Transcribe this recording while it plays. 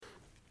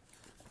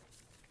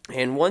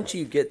And once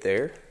you get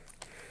there,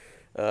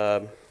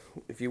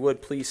 if you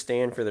would, please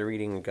stand for the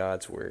reading of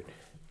God's Word.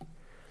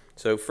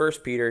 So 1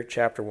 Peter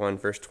chapter 1,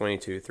 verse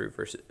 22 through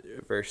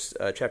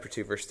chapter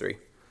 2, verse 3.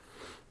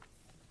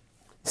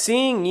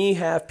 Seeing ye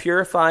have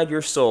purified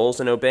your souls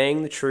in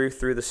obeying the truth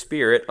through the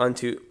Spirit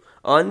unto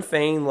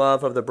unfeigned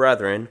love of the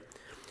brethren,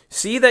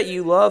 see that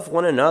you love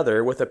one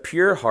another with a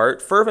pure heart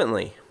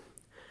fervently,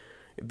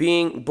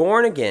 being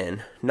born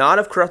again, not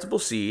of corruptible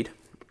seed,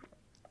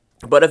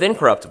 but of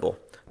incorruptible,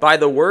 by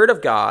the word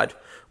of God,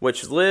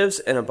 which lives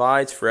and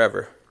abides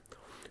forever.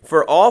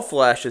 For all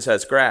flesh is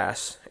as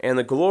grass, and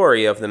the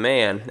glory of the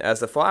man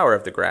as the flower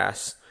of the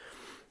grass.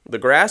 The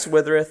grass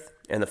withereth,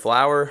 and the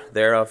flower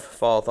thereof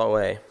falleth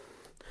away.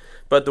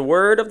 But the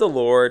word of the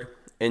Lord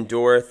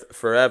endureth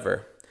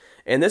forever.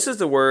 And this is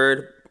the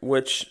word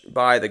which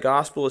by the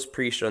gospel is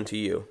preached unto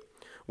you.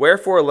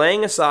 Wherefore,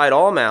 laying aside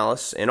all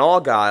malice, and all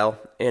guile,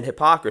 and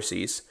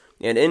hypocrisies,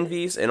 and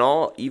envies, and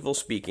all evil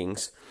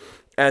speakings,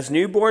 as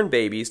newborn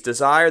babies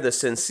desire the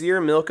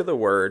sincere milk of the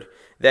word,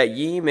 that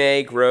ye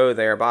may grow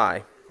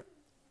thereby.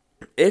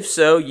 If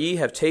so, ye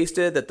have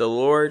tasted that the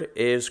Lord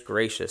is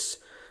gracious.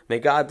 May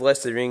God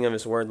bless the reading of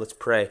his word. Let's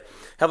pray.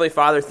 Heavenly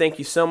Father, thank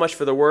you so much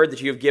for the word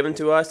that you have given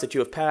to us, that you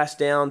have passed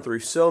down through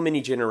so many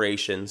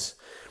generations,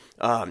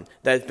 that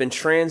has been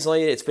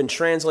translated. It's been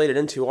translated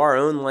into our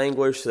own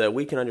language so that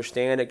we can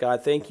understand it.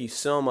 God, thank you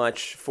so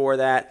much for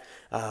that.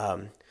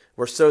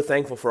 We're so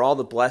thankful for all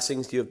the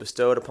blessings you have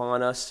bestowed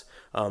upon us.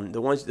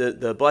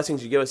 The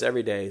blessings you give us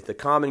every day, the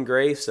common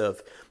grace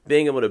of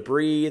being able to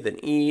breathe and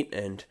eat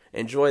and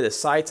enjoy the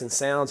sights and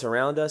sounds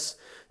around us,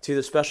 to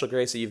the special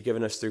grace that you've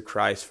given us through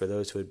Christ for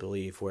those who would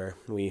believe, where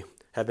we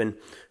have been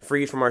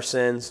freed from our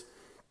sins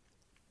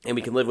and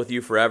we can live with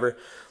you forever.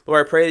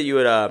 Lord, I pray that you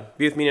would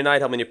be with me tonight,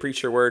 help me to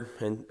preach your word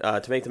and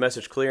to make the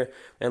message clear.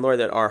 And Lord,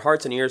 that our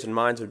hearts and ears and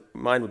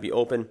mind would be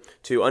open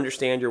to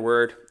understand your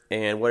word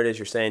and what it is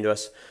you're saying to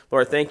us.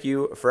 Lord, thank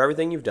you for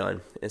everything you've done.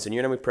 It's in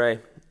your name we pray,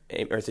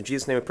 or it's in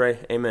Jesus' name we pray.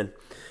 Amen.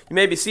 You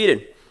may be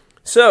seated.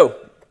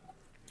 So,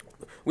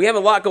 we have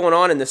a lot going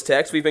on in this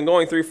text. We've been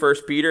going through 1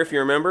 Peter, if you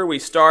remember. We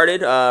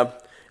started,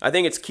 I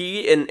think it's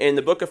key in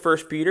the book of 1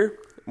 Peter.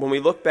 When we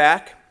look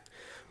back,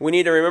 we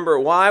need to remember,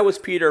 why was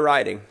Peter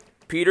writing?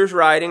 Peter's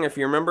writing, if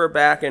you remember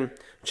back in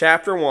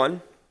chapter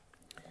 1,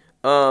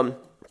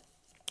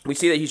 we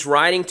see that he's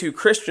writing to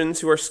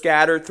Christians who are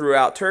scattered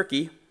throughout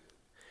Turkey,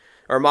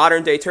 or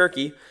modern-day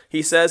Turkey.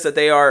 He says that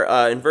they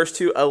are, in verse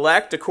 2,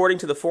 elect according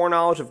to the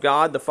foreknowledge of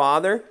God the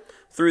Father,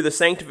 through the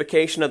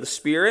sanctification of the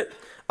Spirit,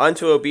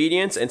 unto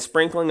obedience and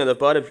sprinkling of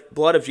the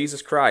blood of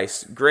Jesus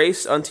Christ.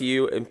 Grace unto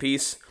you and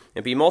peace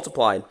and be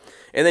multiplied.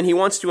 And then he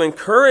wants to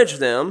encourage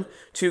them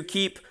to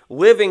keep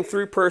living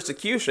through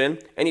persecution.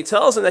 And he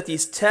tells them that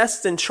these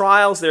tests and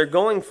trials they're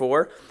going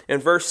for, in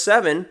verse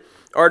 7,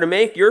 are to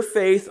make your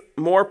faith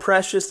more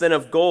precious than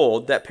of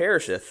gold that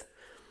perisheth.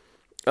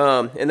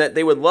 And that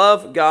they would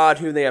love God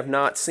who they have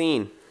not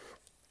seen.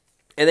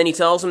 And then he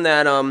tells them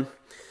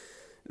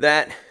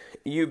that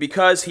you,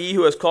 because he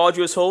who has called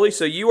you is holy,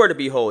 so you are to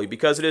be holy,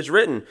 because it is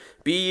written,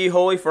 be ye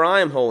holy, for I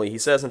am holy, he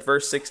says in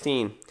verse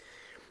 16.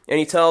 And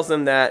he tells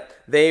them that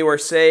they were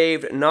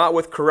saved not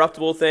with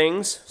corruptible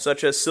things,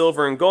 such as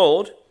silver and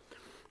gold,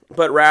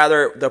 but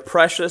rather the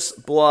precious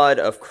blood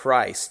of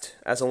Christ,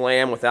 as a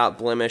lamb without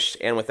blemish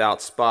and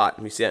without spot.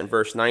 And we see that in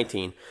verse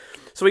 19.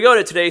 So we go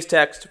to today's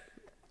text.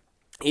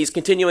 He's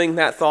continuing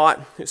that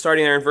thought,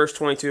 starting there in verse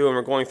 22, and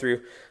we're going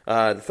through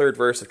the third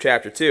verse of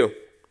chapter 2.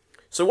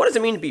 So what does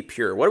it mean to be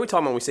pure? What are we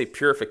talking about when we say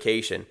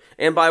purification?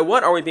 And by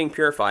what are we being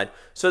purified?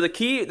 So the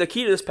key to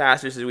this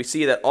passage is we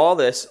see that all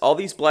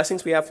these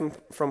blessings we have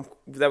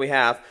that we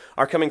have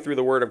are coming through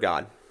the Word of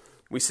God.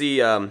 We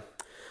see,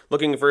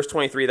 looking at verse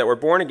 23, that we're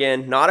born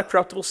again, not of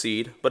corruptible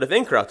seed, but of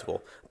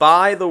incorruptible,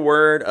 by the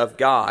Word of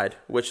God,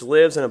 which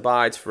lives and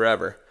abides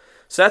forever.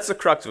 So that's the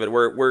crux of it.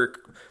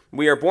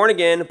 We are born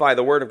again by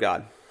the Word of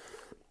God,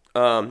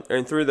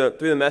 and through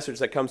the message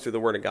that comes through the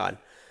Word of God.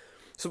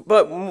 So,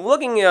 but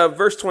looking at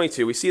verse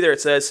 22, we see there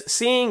it says,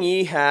 seeing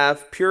ye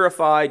have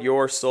purified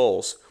your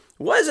souls.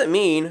 What does it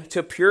mean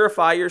to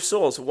purify your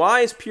souls?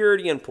 Why is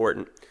purity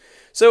important?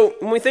 So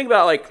when we think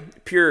about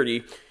like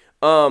purity,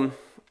 why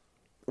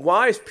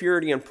is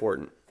purity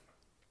important?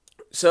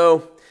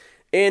 So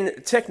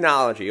in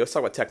technology, let's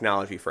talk about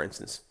technology for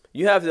instance.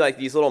 You have like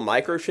these little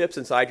microchips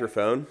inside your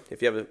phone.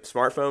 If you have a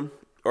smartphone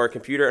or a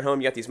computer at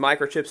home, you got these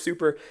microchips,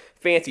 super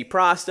fancy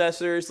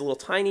processors,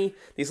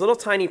 these little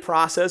tiny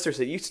processors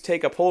that used to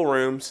take up whole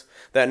rooms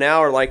that now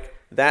are like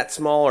that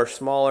small or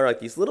smaller, like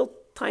these little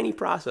tiny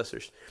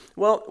processors.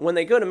 Well, when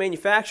they go to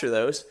manufacture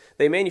those,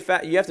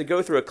 you have to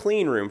go through a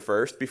clean room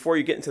first before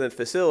you get into the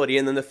facility,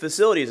 and then the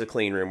facility is a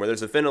clean room where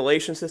there's a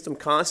ventilation system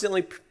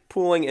constantly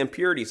pulling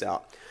impurities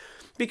out.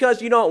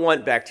 Because you don't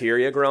want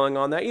bacteria growing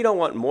on that. You don't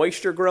want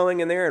moisture growing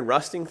in there and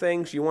rusting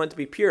things. You want it to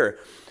be pure.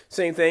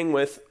 Same thing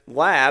with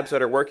labs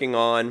that are working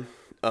on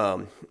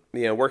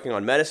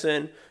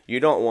medicine. You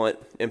don't want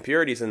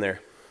impurities in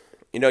there.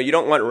 You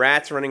don't want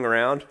rats running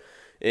around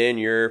in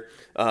your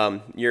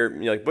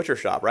butcher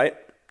shop, right?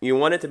 You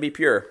want it to be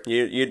pure.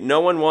 No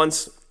one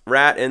wants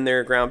rat in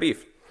their ground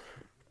beef.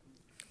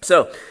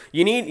 So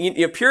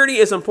purity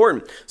is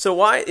important. So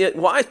why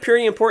is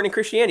purity important in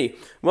Christianity?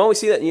 Well, we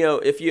see that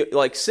if you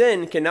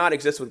sin cannot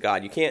exist with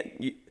God. You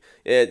can't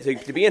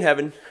to be in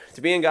heaven,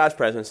 to be in God's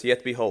presence. You have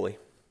to be holy.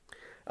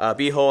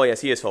 Be holy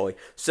as He is holy.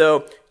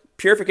 So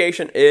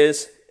purification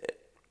is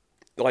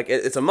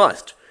it's a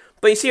must.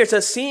 But you see here it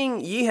says, "Seeing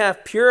ye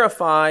have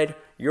purified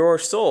your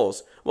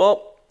souls."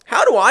 Well,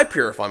 how do I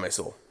purify my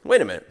soul? Wait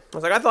a minute.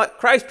 I thought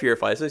Christ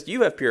purifies. It says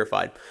you have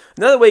purified.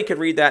 Another way you could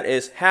read that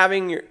is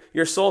having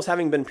your souls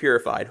having been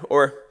purified,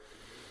 or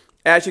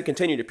as you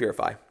continue to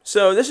purify.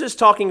 So this is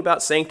talking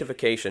about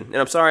sanctification. And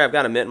I'm sorry, I've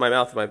got a mint in my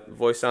mouth. My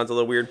voice sounds a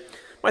little weird.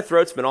 My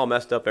throat's been all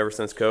messed up ever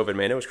since COVID,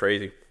 man. It was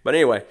crazy. But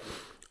anyway,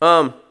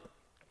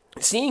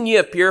 seeing you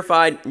have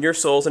purified your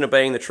souls in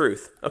obeying the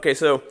truth. Okay,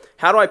 so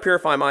how do I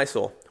purify my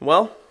soul?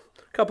 Well,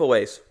 a couple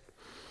ways.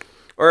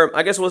 Or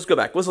I guess let's go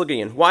back. Let's look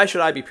again. Why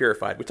should I be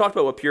purified? We talked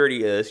about what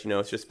purity is.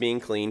 It's just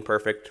being clean,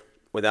 perfect,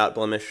 without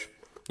blemish.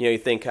 You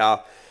think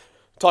how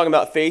talking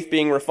about faith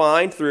being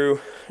refined through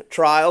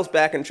trials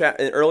back in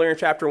earlier in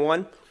chapter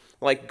 1,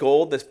 like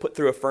gold that's put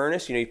through a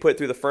furnace. You put it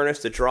through the furnace,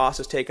 the dross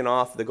is taken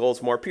off, the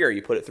gold's more pure.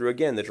 You put it through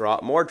again,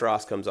 more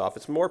dross comes off,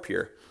 it's more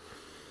pure.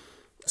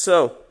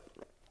 So,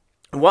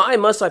 why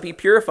must I be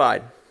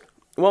purified?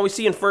 Well, we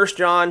see in 1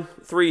 John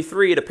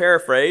 3:3, to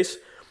paraphrase,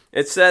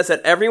 it says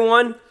that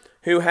everyone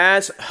who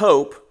has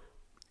hope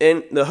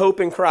in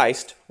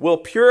Christ will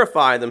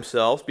purify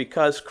themselves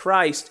because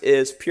Christ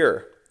is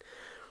pure.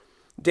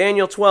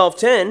 Daniel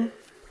 12:10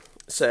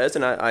 says,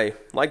 and I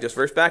like this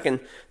verse, back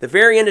in the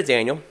very end of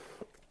Daniel,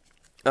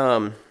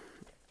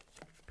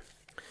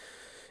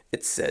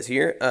 it says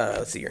here,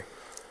 let's see here.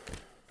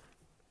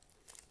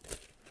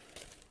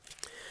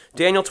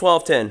 Daniel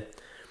 12:10,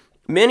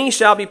 "Many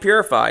shall be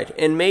purified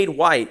and made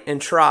white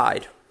and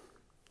tried."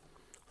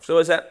 So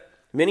is that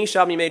many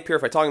shall be made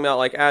purified? Talking about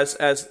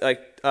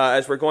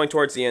as we're going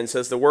towards the end, it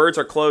says the words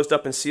are closed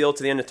up and sealed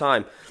to the end of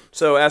time.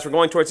 So as we're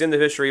going towards the end of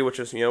history, which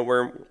is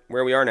where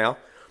we are now,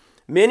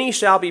 many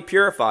shall be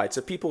purified.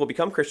 So people will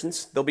become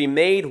Christians. They'll be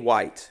made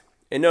white.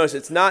 And notice,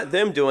 it's not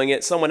them doing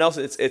it, someone else.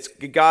 It's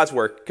God's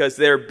work, because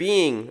they're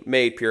being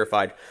made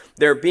purified.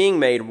 They're being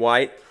made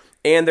white,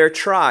 and they're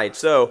tried.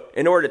 So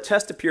in order to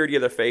test the purity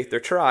of their faith,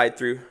 they're tried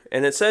through,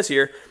 and it says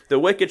here, "The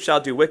wicked shall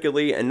do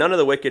wickedly, and none of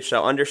the wicked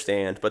shall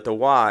understand, but the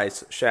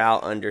wise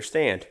shall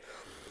understand."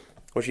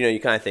 Which, you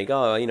kind of think,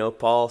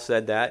 Paul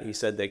said that. He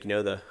said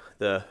that,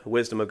 the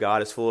wisdom of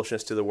God is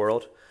foolishness to the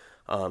world.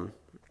 But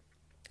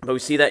we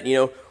see that,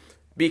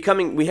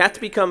 we have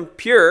to become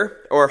pure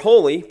or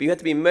holy, but you have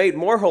to be made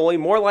more holy,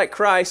 more like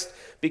Christ,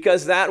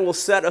 because that will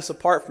set us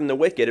apart from the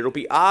wicked. It'll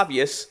be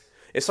obvious.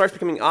 It starts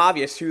becoming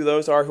obvious who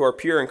those are who are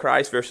pure in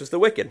Christ versus the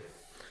wicked.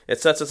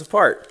 It sets us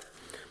apart.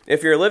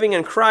 If you're living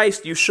in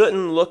Christ, you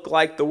shouldn't look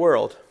like the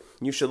world.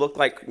 You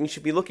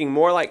should be looking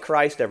more like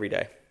Christ every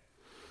day.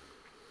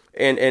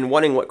 And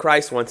wanting what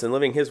Christ wants and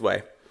living His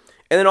way.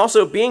 And then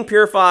also being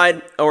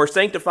purified or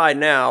sanctified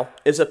now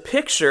is a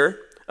picture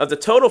of the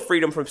total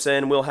freedom from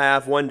sin we'll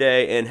have one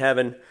day in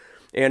heaven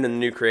and in the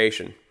new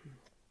creation.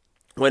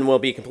 When we'll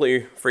be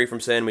completely free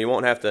from sin, we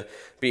won't have to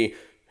be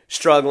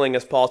struggling,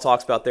 as Paul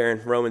talks about there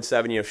in Romans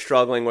 7,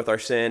 struggling with our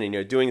sin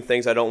and doing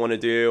things I don't want to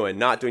do and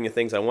not doing the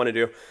ththings I want to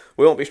do.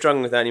 We won't be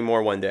struggling with that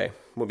anymore one day.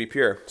 We'll be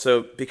pure.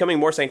 So becoming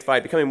more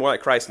sanctified, becoming more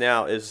like Christ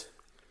now is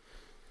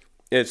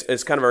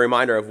kind of a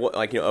reminder of what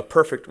what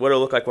it'll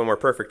look like when we're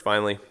perfect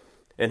finally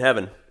in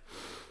heaven.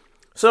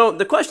 So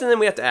the question then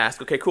we have to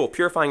ask, okay, cool,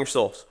 purifying your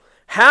souls.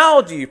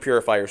 How do you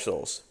purify your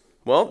souls?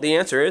 Well, the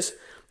answer is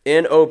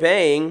in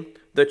obeying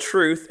the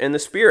truth in the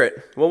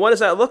Spirit. Well, what does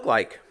that look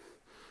like?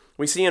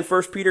 We see in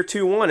 1 Peter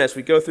 2:1, as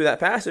we go through that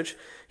passage,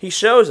 he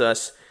shows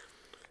us,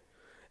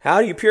 how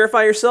do you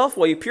purify yourself?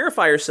 Well, you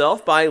purify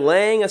yourself by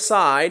laying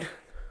aside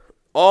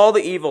all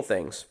the evil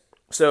things.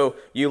 So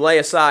you lay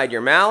aside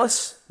your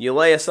malice, you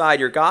lay aside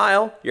your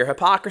guile, your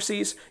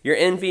hypocrisies, your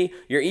envy,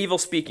 your evil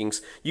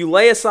speakings. You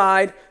lay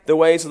aside the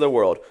ways of the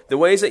world, the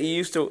ways that you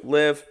used to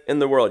live in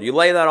the world. You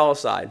lay that all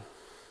aside.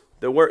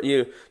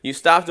 You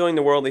stop doing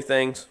the worldly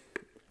things,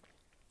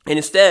 and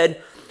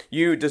instead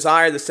you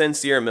desire the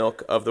sincere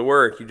milk of the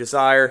Word. You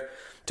desire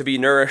to be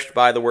nourished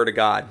by the Word of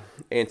God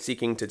and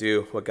seeking to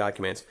do what God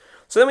commands.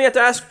 So then we have to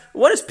ask,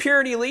 what does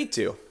purity lead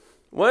to?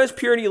 What does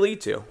purity lead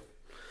to?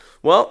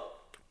 Well,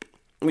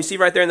 we see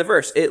right there in the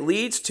verse, it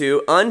leads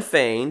to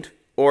unfeigned,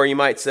 or you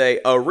might say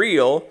a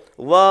real,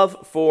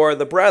 love for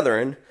the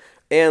brethren,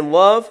 and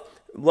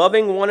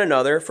loving one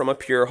another from a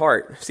pure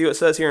heart. See what it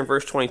says here in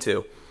verse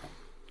 22.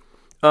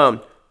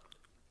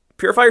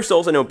 Purify your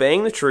souls in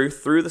obeying the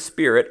truth through the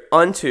Spirit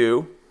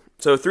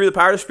so through the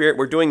power of the Spirit,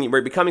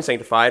 we're becoming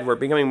sanctified, we're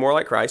becoming more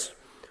like Christ,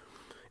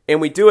 and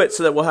we do it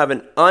so that we'll have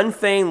an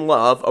unfeigned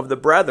love of the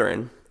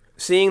brethren,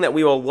 seeing that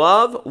we will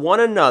love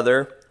one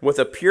another with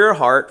a pure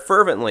heart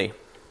fervently.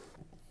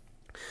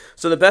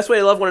 So the best way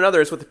to love one another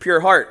is with a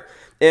pure heart.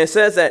 And it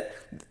says that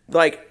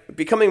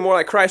becoming more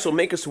like Christ will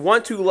make us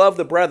want to love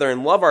the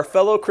brethren, love our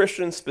fellow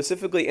Christians,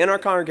 specifically in our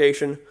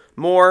congregation,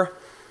 more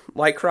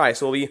like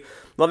Christ. We'll be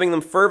loving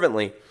them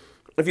fervently.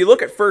 if you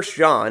look at 1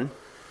 John,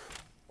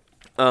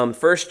 1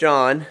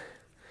 John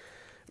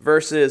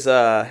verses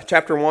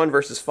chapter 1,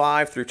 verses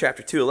 5 through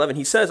chapter 2, 11,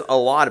 he says a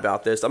lot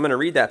about this. I'm going to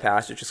read that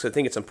passage just because I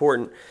think it's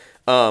important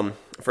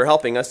for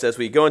helping us as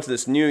we go into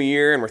this new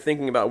year and we're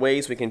thinking about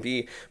ways we can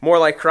be more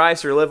like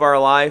Christ or live our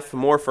life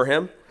more for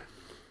him.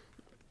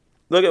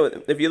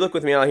 If you look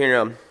with me out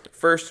here now,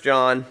 1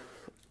 John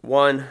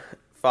 1,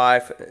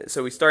 5,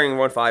 so we starting in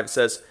 1, 5, it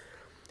says,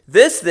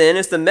 "This then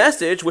is the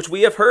message which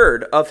we have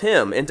heard of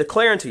him and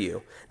declare unto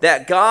you,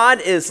 that God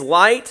is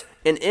light,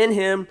 and in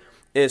him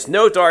is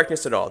no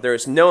darkness at all." There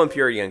is no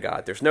impurity in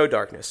God. There's no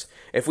darkness.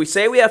 If we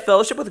say we have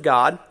fellowship with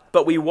God,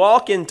 but we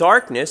walk in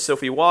darkness, so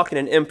if we walk in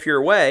an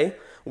impure way,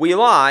 we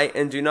lie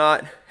and do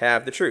not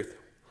have the truth.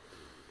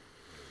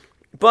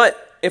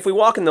 But if we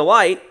walk in the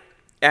light,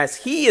 as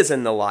he is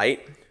in the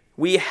light,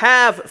 we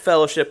have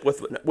fellowship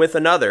with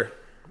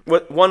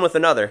one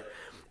another.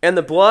 And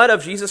the blood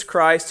of Jesus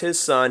Christ, his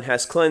Son,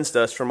 has cleansed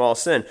us from all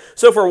sin.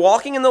 So if we're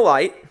walking in the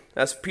light,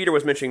 as Peter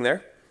was mentioning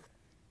there,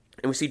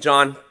 and we see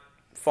John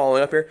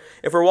following up here,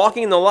 if we're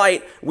walking in the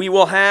light, we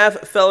will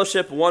have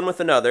fellowship one with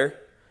another,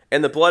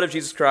 and the blood of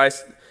Jesus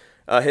Christ,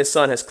 his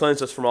Son, has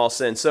cleansed us from all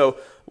sin. So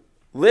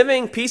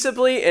living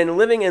peaceably and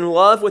living in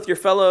love with your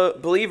fellow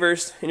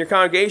believers in your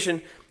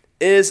congregation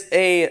is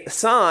a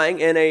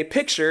sign and a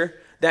picture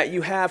that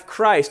you have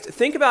Christ.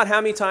 Think about how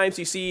many times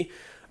you see,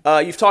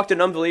 you've talked to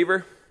an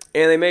unbeliever,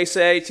 and they may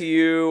say to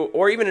you,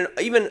 or even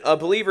a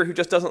believer who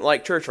just doesn't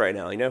like church right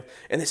now,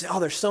 and they say, "Oh,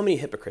 there's so many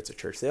hypocrites at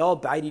church. They all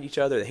bite at each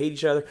other. They hate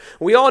each other."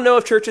 We all know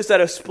of churches that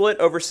have split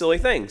over silly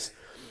things.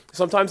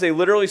 Sometimes they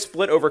literally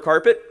split over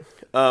carpet.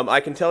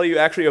 I can tell you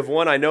actually of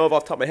one I know of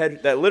off the top of my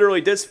head that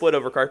literally did split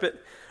over carpet.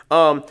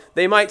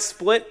 They might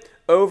split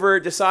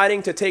over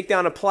deciding to take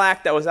down a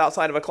plaque that was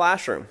outside of a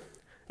classroom.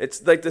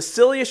 It's like the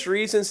silliest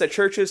reasons that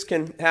churches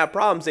can have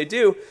problems, they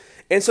do.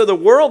 And so the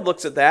world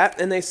looks at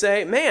that and they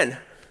say, "Man,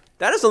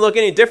 that doesn't look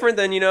any different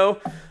than,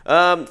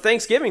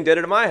 Thanksgiving did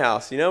it at my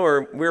house,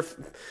 or we're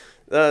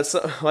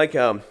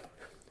Aunt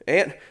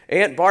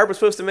Barb was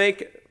supposed to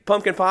make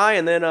pumpkin pie,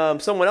 and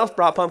then someone else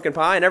brought pumpkin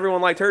pie, and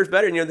everyone liked hers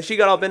better, and she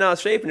got all bent out of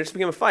shape, and it just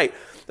became a fight."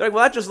 They're like,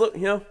 "Well, that just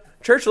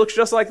church looks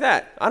just like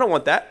that. I don't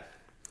want that."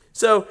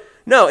 So,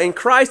 no, in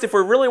Christ, if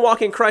we're really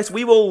walking in Christ,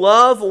 we will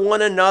love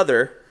one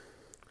another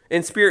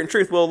in spirit and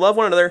truth. We'll love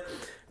one another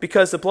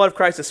because the blood of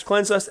Christ has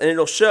cleansed us, and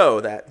it'll show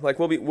that. Like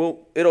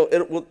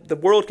the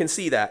world can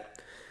see that.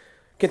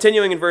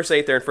 Continuing in verse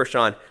 8 there in 1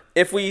 John,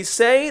 "If we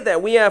say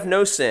that we have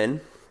no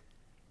sin,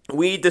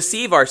 we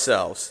deceive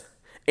ourselves,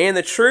 and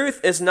the truth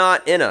is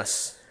not in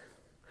us.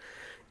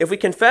 If we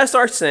confess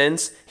our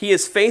sins, he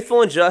is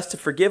faithful and just to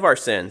forgive our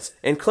sins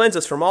and cleanse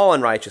us from all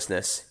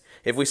unrighteousness.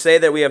 If we say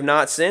that we have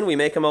not sinned, we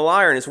make him a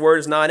liar, and his word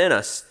is not in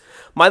us.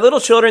 My little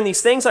children,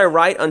 these things I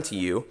write unto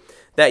you,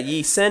 that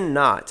ye sin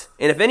not.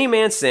 And if any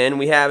man sin,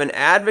 we have an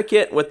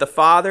advocate with the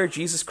Father,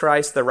 Jesus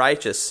Christ the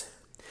righteous.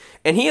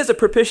 And he is a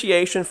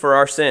propitiation for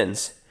our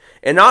sins,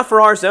 and not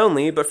for ours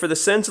only, but for the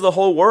sins of the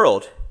whole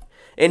world.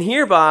 And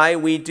hereby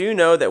we do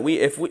know that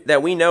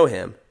we know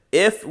him,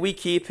 if we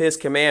keep his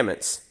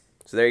commandments."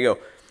 So there you go.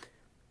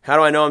 How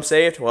do I know I'm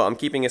saved? Well, I'm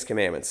keeping his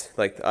commandments.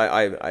 Like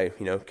I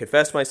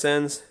confessed my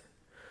sins.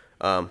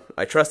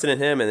 I trusted in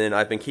him, and then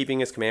I've been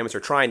keeping his commandments, or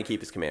trying to keep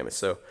his commandments.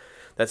 So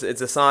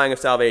it's a sign of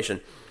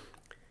salvation.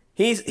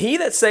 He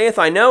that saith,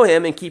 "I know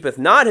him," and keepeth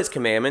not his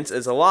commandments,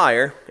 is a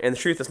liar, and the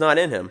truth is not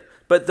in him.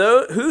 But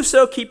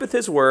whoso keepeth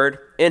his word,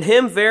 in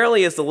him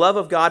verily is the love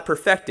of God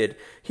perfected.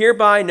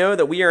 Hereby know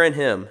that we are in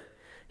him.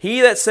 He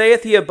that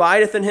saith he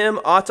abideth in him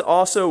ought to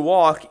also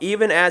walk,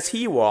 even as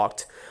he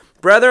walked.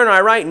 Brethren,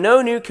 I write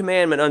no new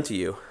commandment unto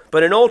you,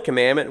 but an old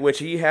commandment which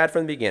ye had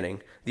from the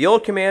beginning. The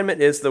old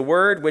commandment is the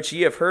word which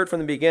ye have heard from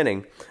the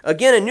beginning.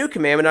 Again, a new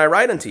commandment I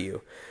write unto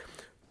you,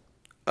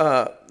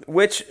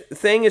 which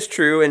thing is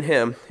true in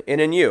him and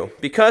in you,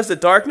 because the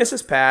darkness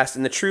is past,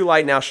 and the true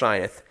light now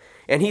shineth.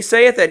 And he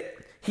saith that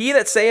he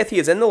that saith he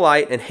is in the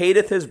light, and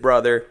hateth his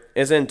brother,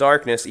 is in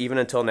darkness even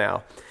until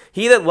now.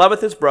 He that loveth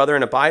his brother,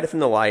 and abideth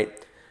in the light,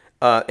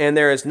 and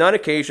there is none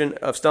occasion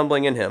of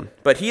stumbling in him.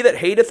 But he that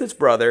hateth his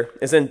brother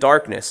is in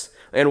darkness,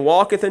 and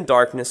walketh in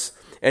darkness,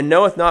 and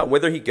knoweth not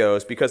whither he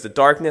goes, because the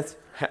darkness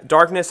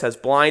has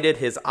blinded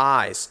his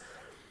eyes.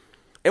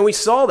 And we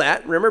saw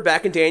that, remember,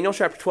 back in Daniel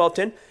chapter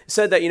 12:10, it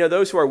said that,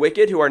 those who are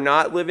wicked, who are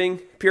not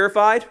living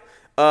purified,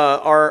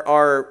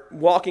 are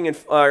walking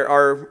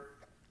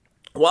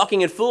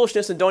in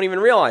foolishness and don't even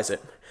realize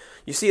it.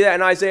 You see that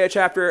in Isaiah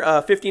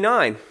chapter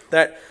 59,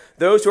 that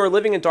those who are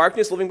living in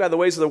darkness, living by the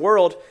ways of the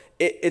world,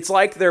 it's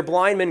like they're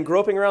blind men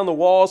groping around the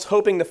walls,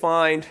 hoping to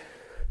find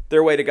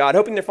their way to God,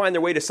 hoping to find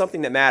their way to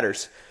something that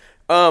matters.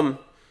 So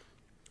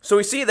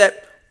we see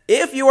that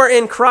if you are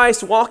in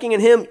Christ, walking in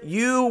him,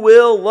 you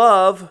will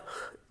love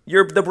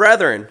the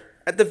brethren.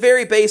 At the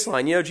very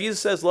baseline, Jesus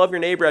says love your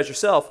neighbor as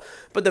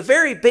yourself, but the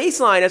very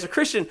baseline as a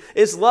Christian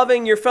is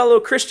loving your fellow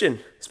Christian,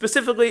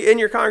 specifically in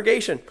your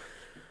congregation.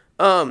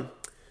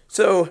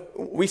 So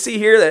we see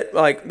here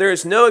that there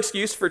is no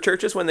excuse for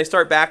churches when they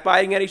start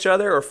backbiting at each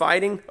other or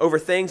fighting over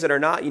things that are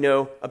not,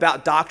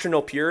 about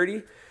doctrinal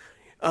purity.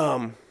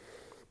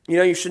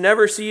 You should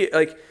never see,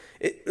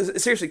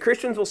 seriously,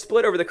 Christians will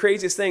split over the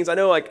craziest things. I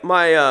know, like,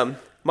 my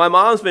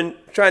mom's been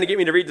trying to get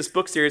me to read this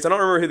book series. I don't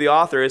remember who the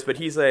author is, but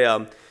he's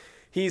a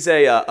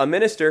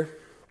minister.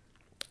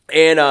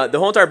 And the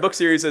whole entire book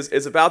series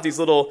is about these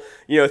little,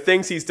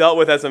 things he's dealt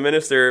with as a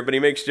minister, but he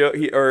makes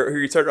or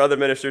who certain other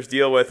ministers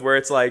deal with, where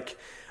it's like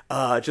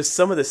just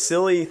some of the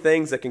silly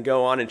things that can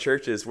go on in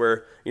churches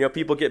where,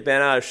 people get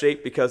bent out of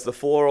shape because the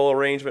floral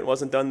arrangement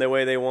wasn't done the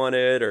way they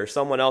wanted, or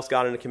someone else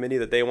got in a committee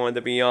that they wanted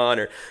to be on,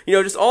 or,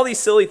 just all these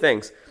silly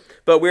things.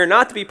 But we're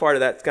not to be part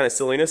of that kind of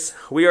silliness.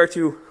 We are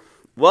to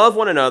love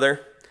one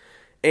another,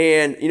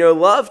 and,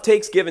 love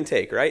takes give and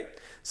take, right?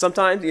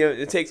 Sometimes,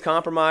 it takes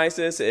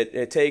compromises.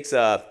 It takes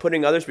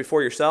putting others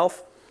before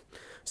yourself.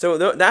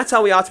 So that's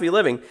how we ought to be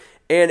living.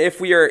 And if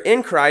we are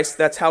in Christ,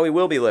 that's how we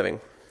will be living.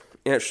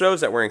 And it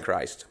shows that we're in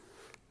Christ.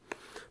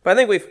 But I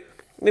think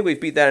we've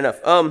beat that enough.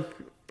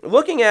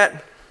 Looking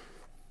at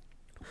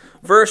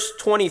verse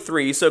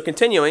 23. So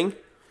continuing,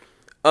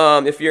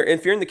 if you're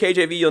in the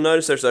KJV, you'll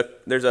notice there's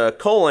a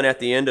colon at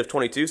the end of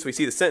 22. So we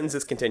see the sentence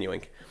is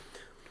continuing.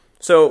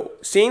 So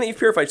seeing that you've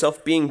purified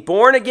yourself, being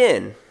born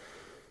again,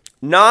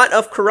 not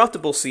of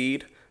corruptible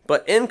seed,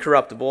 but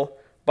incorruptible,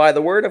 by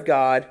the word of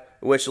God,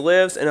 which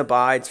lives and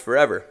abides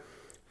forever.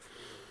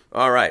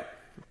 All right.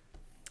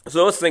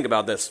 So let's think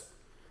about this.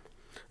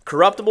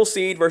 Corruptible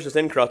seed versus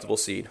incorruptible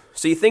seed.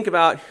 So you're thinking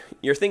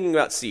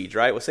about seeds,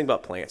 right? Let's think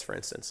about plants, for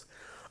instance.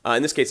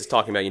 In this case, it's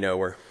talking about,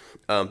 we're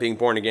being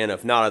born again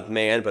of not of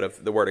man, but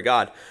of the word of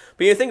God.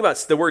 But you think about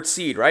the word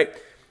seed, right?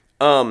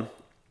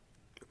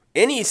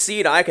 Any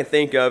seed I can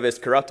think of is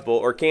corruptible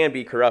or can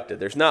be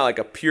corrupted. There's not like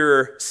a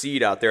pure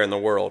seed out there in the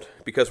world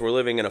because we're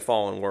living in a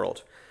fallen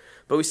world.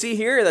 But we see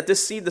here that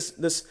this seed,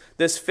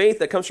 this faith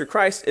that comes through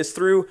Christ is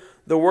through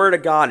the Word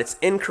of God. It's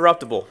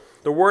incorruptible.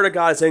 The Word of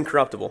God is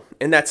incorruptible.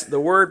 And that's the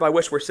Word by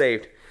which we're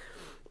saved.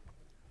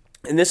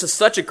 And this is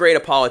such a great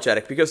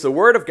apologetic because the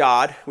Word of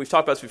God, we've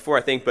talked about this before,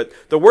 I think, but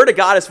the Word of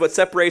God is what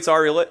separates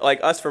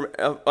us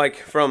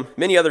from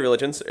many other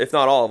religions, if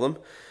not all of them,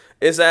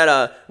 is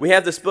that we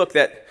have this book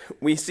that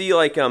we see,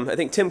 I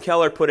think Tim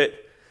Keller put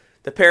it,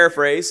 to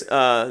paraphrase,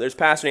 there's a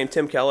pastor named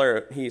Tim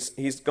Keller.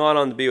 He's gone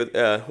on to be with,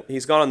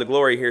 he's gone on to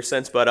glory here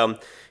since,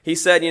 but he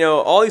said,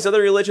 all these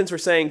other religions were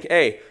saying,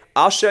 hey,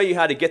 I'll show you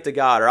how to get to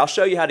God, or I'll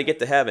show you how to get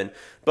to heaven.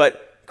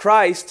 But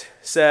Christ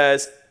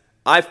says,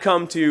 I've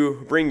come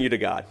to bring you to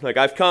God.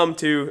 I've come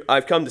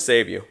to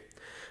save you.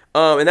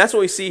 And that's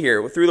what we see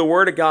here through the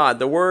Word of God.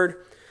 The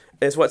Word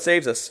is what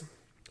saves us.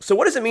 So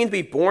what does it mean to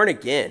be born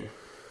again?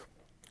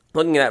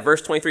 Looking at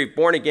verse 23,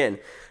 born again.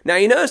 Now,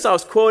 you notice I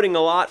was quoting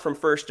a lot from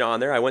 1 John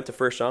there. I went to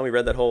 1 John. We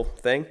read that whole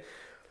thing.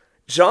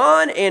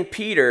 John and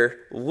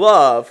Peter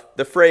love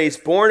the phrase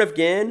born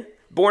again,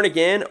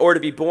 or to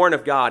be born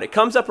of God. It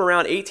comes up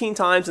around 18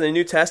 times in the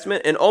New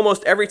Testament, and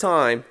almost every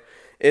time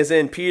is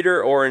in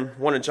Peter or in in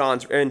 1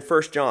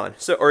 John.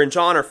 Or in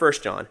John or 1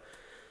 John.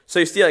 So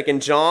you see, in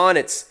John,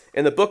 it's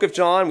in the book of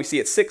John, we see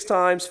it 6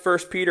 times. 1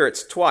 Peter,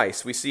 it's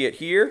twice. We see it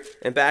here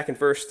and back in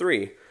verse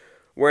 3.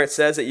 Where it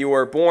says that you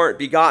were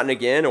begotten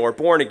again, or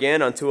born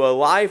again unto a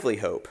lively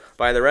hope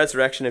by the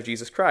resurrection of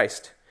Jesus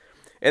Christ.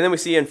 And then we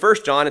see in 1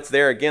 John, it's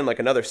there again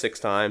another 6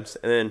 times.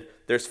 And then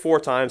there's 4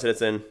 times, and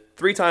it's in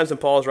 3 times in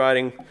Paul's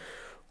writing,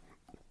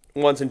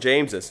 once in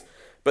James's.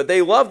 But they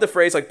love the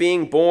phrase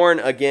being born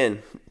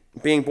again,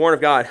 being born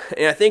of God.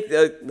 And I think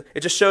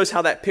it just shows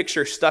how that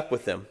picture stuck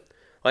with them.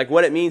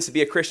 What it means to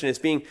be a Christian is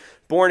being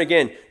born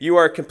again. You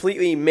are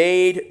completely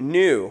made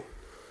new.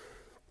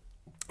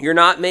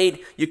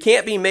 You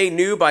can't be made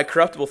new by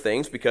corruptible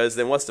things, because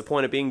then what's the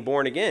point of being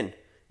born again?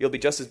 You'll be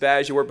just as bad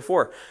as you were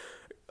before.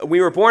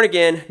 We were born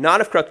again, not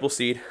of corruptible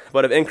seed,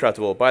 but of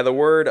incorruptible, by the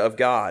word of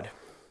God.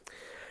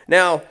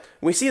 Now,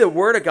 we see the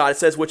word of God, it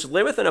says, which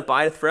liveth and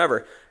abideth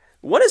forever.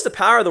 What is the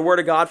power of the word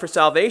of God for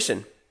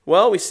salvation?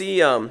 Well, we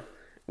see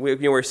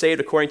we're saved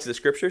according to the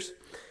scriptures.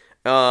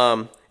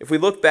 If we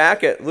look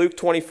back at Luke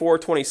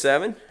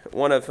 24:27,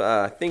 one of,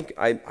 I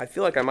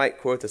feel like I might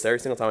quote this every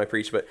single time I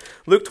preach, but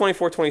Luke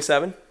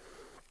 24:27,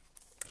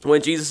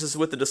 when Jesus is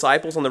with the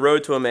disciples on the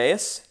road to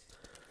Emmaus,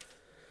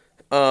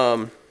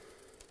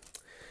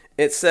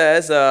 it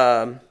says,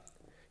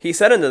 he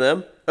said unto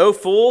them, O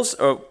fools,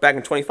 back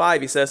in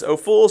 25, he says, O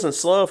fools and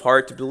slow of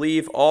heart to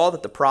believe all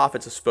that the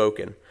prophets have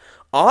spoken.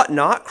 Ought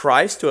not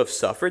Christ to have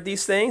suffered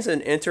these things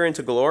and enter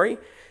into glory?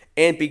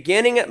 And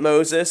beginning at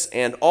Moses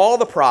and all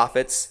the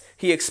prophets,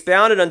 he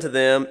expounded unto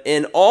them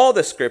in all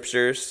the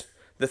scriptures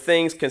the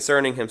things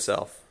concerning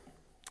himself.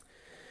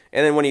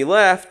 And then when he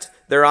left,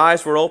 their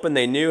eyes were opened,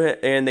 they knew him,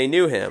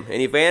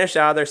 and he vanished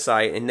out of their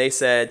sight, and they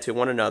said to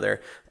one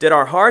another, Did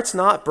our hearts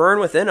not burn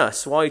within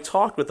us while he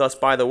talked with us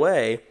by the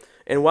way,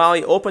 and while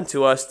he opened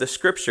to us the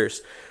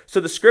scriptures?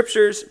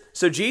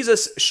 So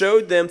Jesus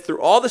showed them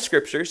through all the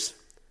scriptures,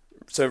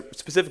 so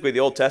specifically the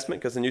Old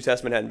Testament, because the New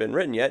Testament hadn't been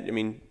written yet.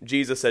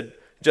 Jesus had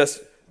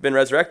just been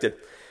resurrected.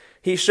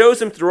 He shows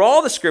them through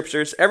all the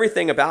scriptures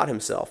everything about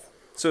himself.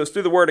 So it's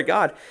through the word of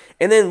God.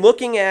 And then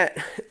looking at,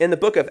 in the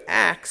book of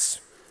Acts,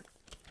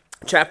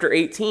 chapter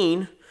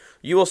 18,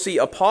 you will see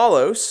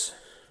Apollos.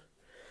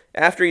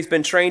 after he's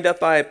been trained up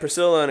by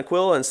Priscilla and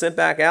Aquila and sent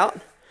back out.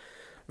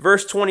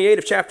 Verse 28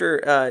 of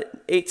chapter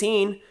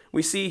 18,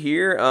 we see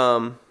here,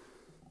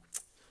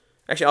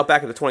 actually I'll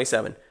back up to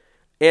 27.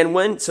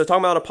 So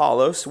talking about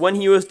Apollos, when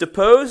he was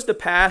disposed to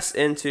pass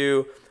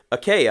into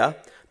Achaia,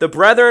 the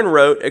brethren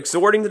wrote,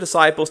 exhorting the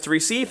disciples to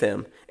receive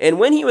him. And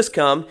when he was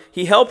come,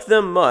 he helped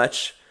them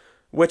much,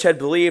 which had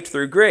believed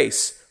through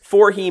grace.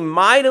 For he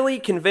mightily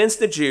convinced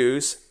the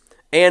Jews,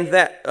 and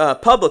that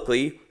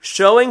publicly,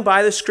 showing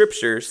by the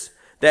Scriptures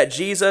that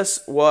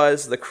Jesus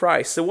was the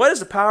Christ. So what is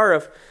the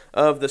power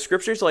of the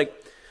Scriptures? Like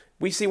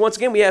we see, once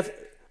again, we have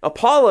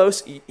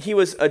Apollos. He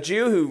was a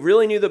Jew who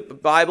really knew the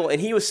Bible,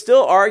 and he was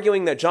still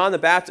arguing that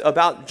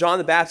about John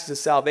the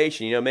Baptist's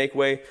salvation.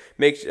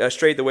 Make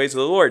straight the ways of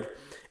the Lord.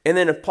 And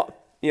then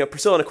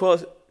Priscilla and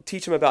Aquila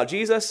teach him about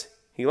Jesus.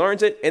 He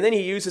learns it, and then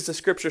he uses the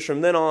Scriptures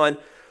from then on,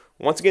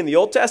 once again the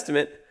Old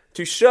Testament,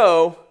 to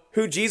show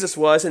who Jesus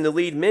was and to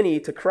lead many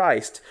to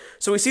Christ.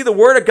 So we see the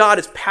Word of God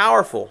is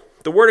powerful.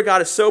 The Word of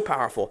God is so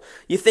powerful.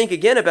 You think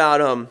again about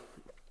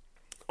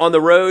on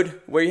the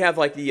road where you have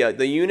like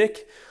the eunuch,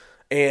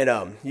 and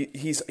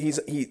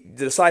the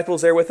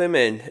disciples there with him,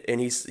 and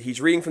he's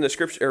reading from the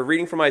Scripture, or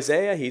reading from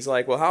Isaiah. He's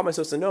like, well, how am I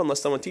supposed to know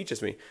unless someone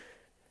teaches me?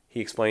 He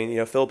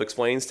explained, Philip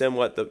explains to him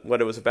what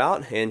it was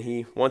about, and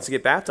he wants to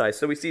get baptized.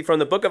 So we see from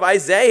the book of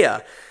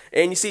Isaiah,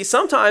 and you see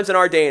sometimes in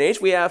our day and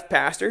age we have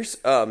pastors,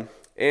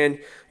 and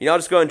I'll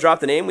just go and drop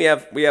the name. We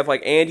have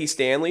like Andy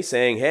Stanley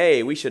saying,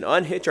 hey, we should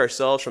unhitch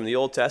ourselves from the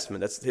Old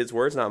Testament. That's his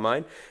words, not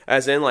mine.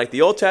 As in, like,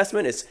 the Old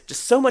Testament is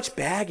just so much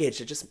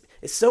baggage.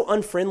 It's so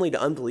unfriendly to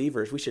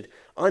unbelievers. We should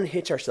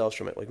unhitch ourselves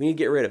from it. Like, we need to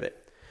get rid of it.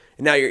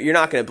 And now you're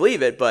not going to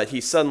believe it, but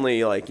he's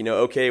suddenly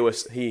okay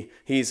with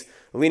he's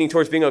leaning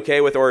towards being okay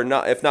with, or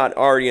not, if not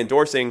already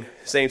endorsing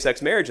same-sex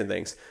marriage and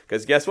things.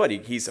 Because guess what?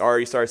 He's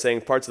already started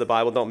saying parts of the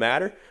Bible don't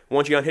matter.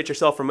 Once you unhitch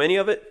yourself from any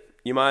of it,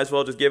 you might as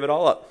well just give it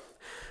all up.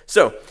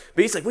 So,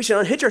 but he's like, we should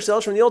unhitch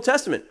ourselves from the Old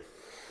Testament.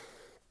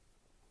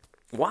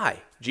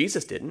 Why?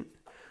 Jesus didn't.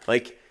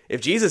 Like,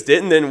 if Jesus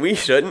didn't, then we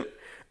shouldn't.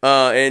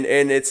 And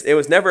it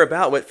was never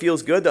about what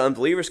feels good to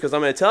unbelievers, because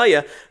I'm going to tell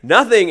you,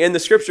 nothing in the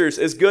Scriptures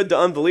is good to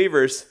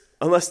unbelievers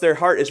unless their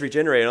heart is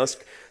regenerated, unless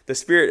the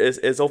Spirit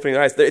is opening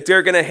their eyes.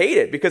 They're going to hate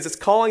it because it's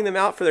calling them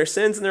out for their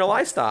sins and their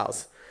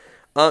lifestyles.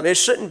 It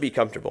shouldn't be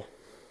comfortable.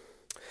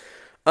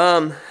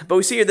 But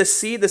we see here the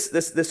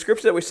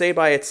Scripture that we say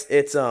by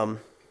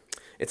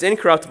it's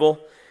incorruptible.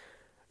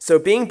 So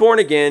being born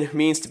again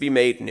means to be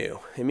made new.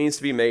 It means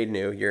to be made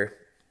new.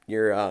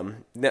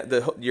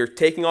 You're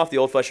taking off the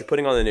old flesh, you're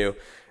putting on the new.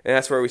 And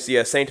that's where we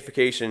see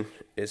sanctification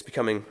is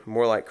becoming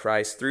more like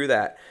Christ through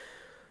that.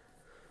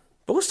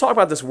 But let's talk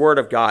about this Word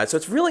of God. So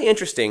it's really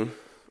interesting.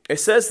 It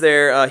says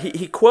there,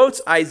 he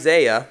quotes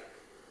Isaiah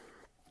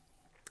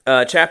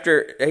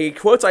chapter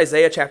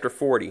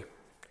 40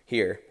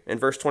 here in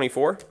verse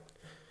 24.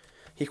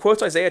 He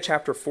quotes Isaiah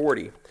chapter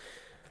 40.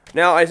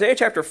 Now, Isaiah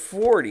chapter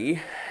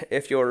 40,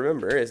 if you'll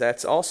remember,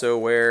 that's also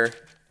where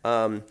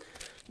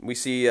we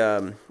see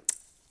John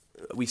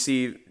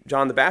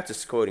the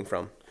Baptist quoting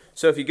from.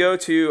 So if you go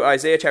to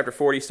Isaiah chapter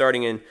 40,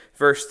 starting in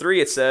verse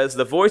 3, it says,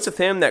 the voice of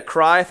him that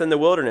crieth in the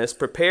wilderness,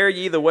 prepare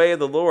ye the way of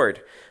the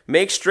Lord.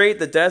 Make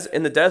straight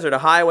in the desert a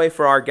highway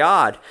for our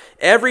God.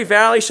 Every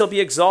valley shall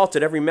be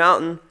exalted, every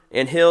mountain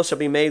and hill shall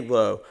be made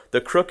low. The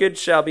crooked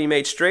shall be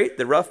made straight,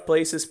 the rough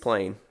places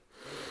plain.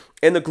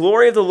 And the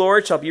glory of the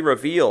Lord shall be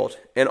revealed,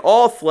 and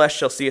all flesh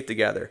shall see it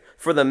together.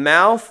 For the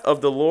mouth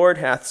of the Lord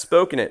hath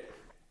spoken it.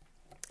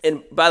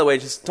 And by the way,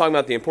 just talking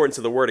about the importance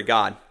of the Word of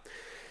God.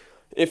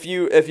 If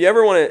you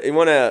ever want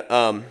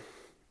to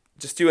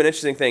just do an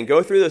interesting thing,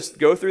 go through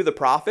the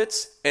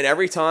prophets, and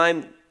every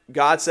time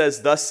God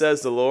says, "Thus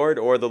says the Lord,"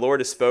 or "the Lord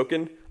has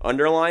spoken,"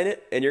 underline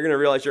it, and you're going to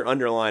realize you're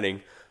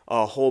underlining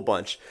a whole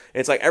bunch. And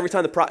it's like every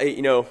time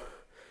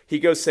he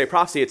goes to say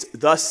prophecy, it's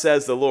 "Thus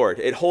says the Lord."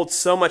 It holds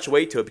so much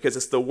weight to it because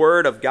it's the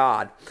Word of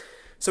God.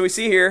 So we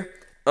see here,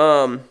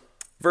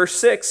 verse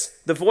 6,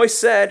 the voice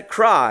said,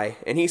 "Cry,"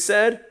 and he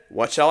said,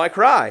 "What shall I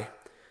cry?"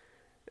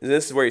 And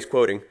this is where he's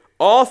quoting.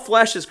 All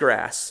flesh is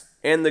grass,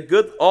 and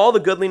all the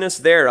goodliness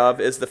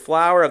thereof is the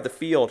flower of the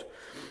field.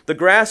 The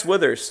grass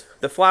withers,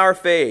 the flower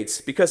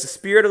fades, because the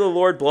Spirit of the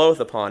Lord bloweth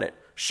upon it.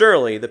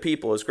 Surely the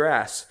people is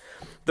grass.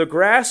 The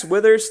grass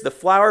withers, the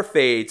flower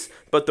fades,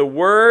 but the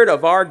word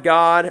of our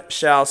God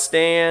shall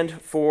stand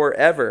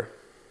forever.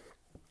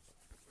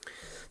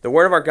 The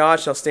word of our God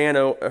shall stand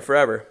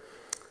forever.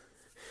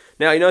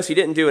 Now, you notice he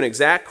didn't do an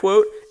exact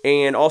quote,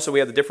 and also we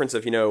have the difference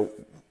of,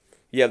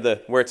 you have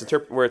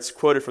where it's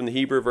quoted from the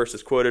Hebrew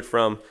versus quoted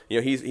from,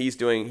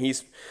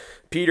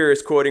 Peter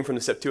is quoting from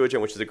the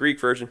Septuagint, which is the Greek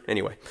version.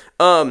 Anyway,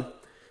 but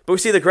we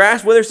see the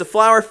grass withers, the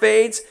flower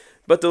fades,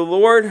 but the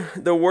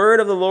word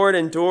of the Lord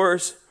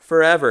endures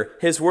forever.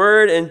 His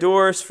word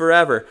endures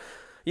forever.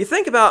 You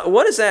think about,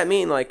 what does that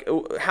mean? Like,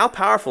 how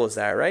powerful is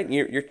that, right?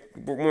 When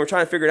we're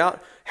trying to figure it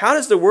out, how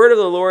does the word of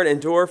the Lord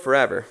endure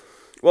forever?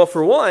 Well,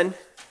 for one,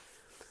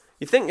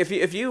 you think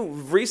if you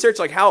research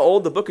like how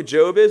old the book of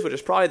Job is, which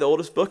is probably the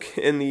oldest book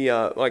in the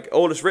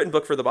oldest written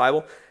book for the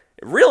Bible,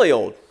 really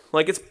old.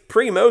 Like, it's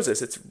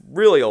pre-Moses. It's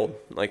really old.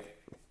 Like,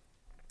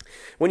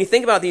 when you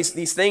think about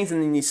these things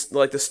and these,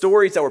 like, the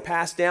stories that were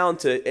passed down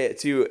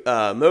to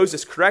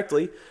Moses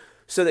correctly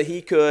so that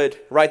he could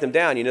write them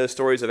down, the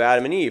stories of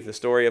Adam and Eve, the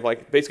story of,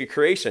 like, basically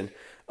creation.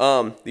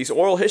 These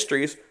oral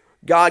histories,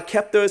 God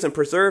kept those and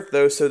preserved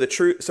those so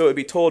it would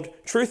be told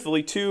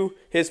truthfully to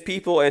his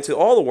people and to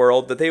all the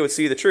world that they would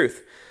see the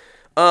truth.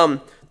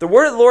 The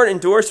word of the Lord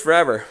endures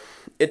forever.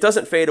 It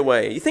doesn't fade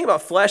away. You think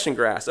about flesh and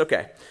grass.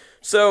 Okay,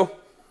 so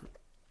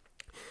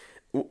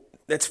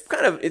it's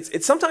kind of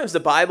it's sometimes the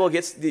Bible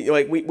gets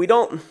we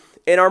don't,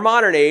 in our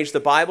modern age, the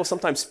Bible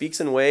sometimes speaks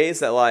in ways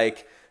that,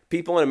 like,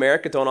 people in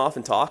America don't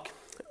often talk,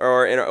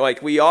 or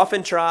we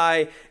often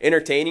try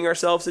entertaining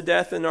ourselves to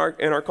death in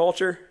our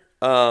culture.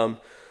 How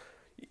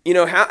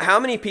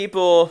many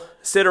people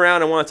sit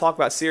around and want to talk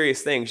about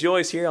serious things? You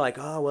always hear, like,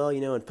 oh, well,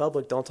 in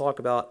public, don't talk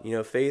about,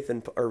 faith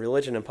or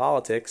religion and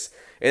politics.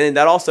 And then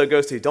that also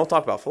goes to, don't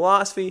talk about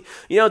philosophy.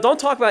 Don't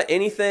talk about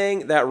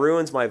anything that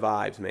ruins my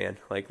vibes, man.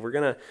 Like, we're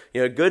going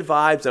to, good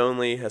vibes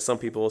only, as some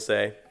people will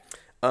say.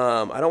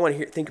 I don't want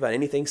to think about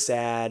anything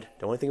sad.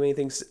 Don't want to think about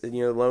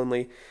anything,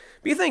 lonely.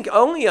 But you think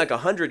only like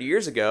 100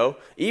 years ago,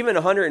 even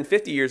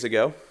 150 years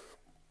ago,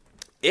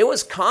 it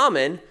was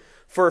common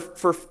for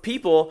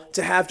people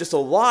to have just a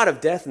lot of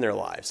death in their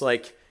lives.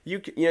 Like, you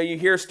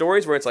hear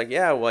stories where it's like,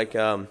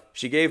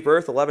 she gave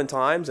birth 11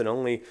 times and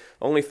only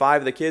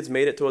 5 of the kids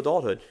made it to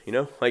adulthood.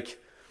 Like,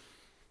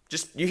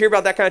 just, you hear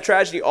about that kind of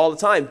tragedy all the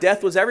time.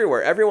 Death was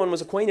everywhere. Everyone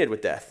was acquainted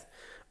with death.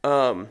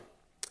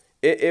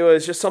 It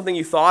was just something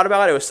you thought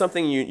about. It was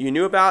something you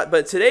knew about.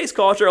 But today's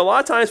culture, a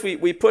lot of times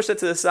we push it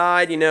to the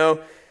side. We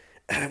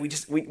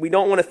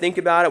don't want to think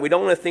about it. We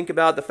don't want to think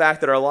about the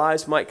fact that our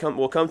lives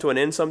will come to an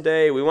end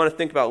someday. We want to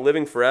think about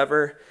living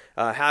forever.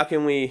 How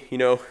can we,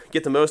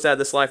 get the most out of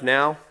this life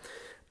now?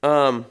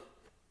 But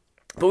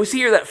we see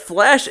here that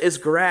flesh is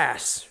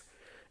grass,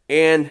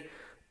 and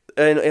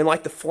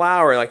like the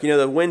flower, like,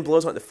 the wind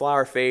blows on it, the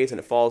flower fades and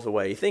it falls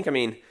away. You think,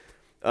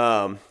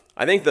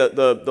 I think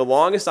the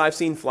longest I've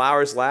seen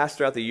flowers last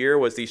throughout the year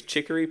was these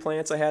chicory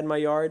plants I had in my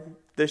yard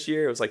this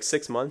year. It was like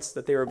 6 months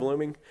that they were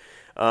blooming.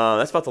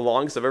 That's about the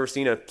longest I've ever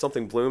seen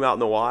something bloom out in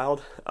the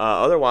wild.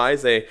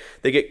 Otherwise, they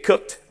get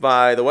cooked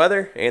by the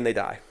weather and they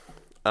die.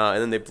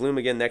 And then they bloom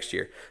again next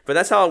year. But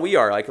that's how we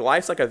are. Like,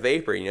 life's like a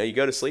vapor. You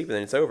go to sleep and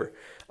then it's over.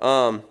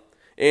 And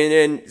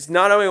it's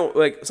not only,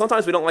 like,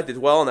 sometimes we don't like to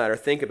dwell on that or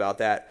think about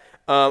that.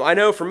 I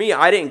know for me,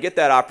 I didn't get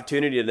that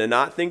opportunity to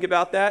not think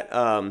about that.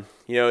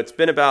 It's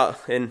been about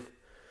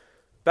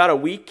a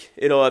week.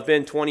 It'll have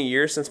been 20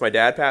 years since my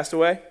dad passed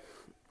away.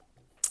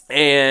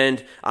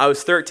 And I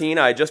was 13.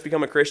 I had just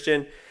become a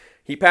Christian.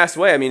 He passed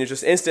away. It's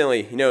just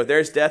instantly,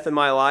 there's death in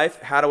my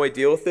life. How do I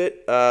deal with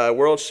it?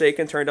 World's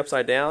shaken, turned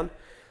upside down.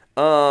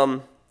 My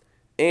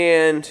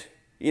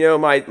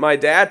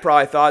dad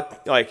probably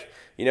thought, like,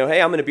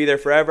 hey, I'm going to be there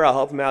forever. I'll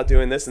help him out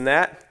doing this and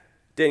that.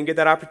 Didn't get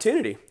that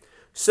opportunity.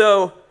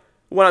 So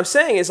what I'm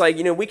saying is, like,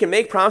 we can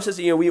make promises.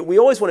 We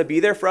always want to be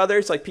there for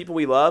others, like people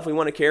we love. We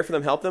want to care for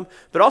them, help them.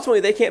 But ultimately,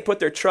 they can't put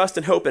their trust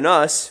and hope in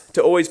us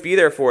to always be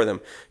there for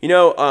them.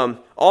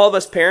 All of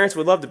us parents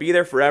would love to be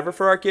there forever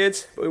for our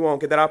kids, but we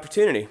won't get that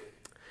opportunity.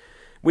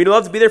 We'd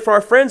love to be there for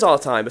our friends all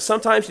the time, but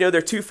sometimes,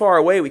 they're too far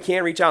away. We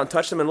can't reach out and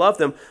touch them and love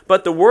them.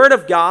 But the Word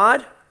of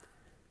God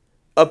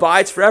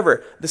abides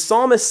forever. The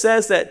psalmist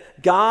says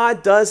that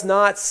God does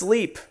not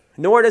sleep,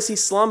 nor does he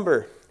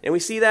slumber. And we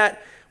see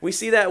that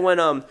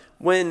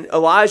when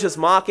Elijah's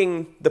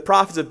mocking the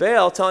prophets of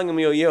Baal, telling him,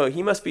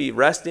 he must be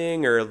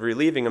resting or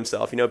relieving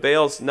himself.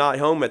 Baal's not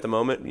home at the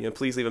moment.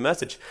 Please leave a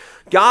message.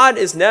 God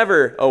is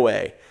never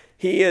away.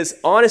 He is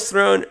on his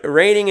throne,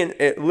 reigning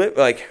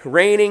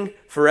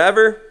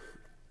forever.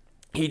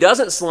 He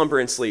doesn't slumber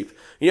and sleep.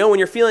 When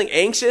you're feeling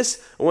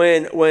anxious,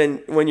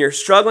 when you're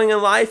struggling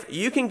in life,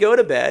 you can go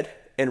to bed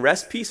and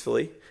rest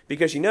peacefully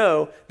because you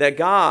know that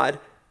God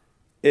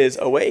is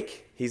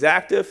awake. He's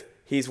active.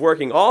 He's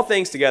working all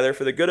things together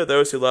for the good of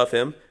those who love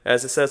him,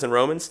 as it says in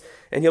Romans,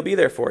 and he'll be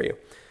there for you.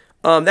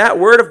 That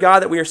word of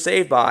God that we are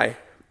saved by,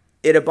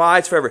 it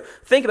abides forever.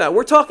 Think about it.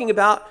 We're talking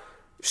about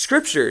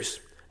scriptures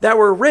that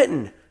were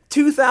written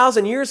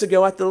 2,000 years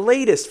ago at the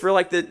latest, for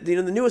like the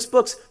newest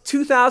books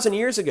 2,000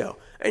 years ago.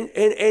 And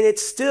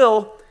it's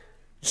still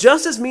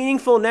just as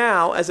meaningful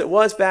now as it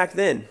was back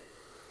then,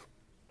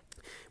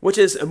 which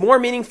is more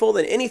meaningful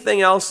than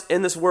anything else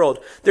in this world.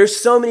 There's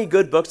so many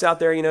good books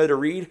out there, to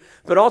read,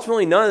 but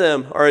ultimately none of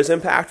them are as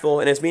impactful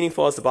and as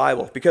meaningful as the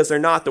Bible because they're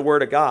not the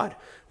Word of God,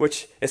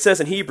 which it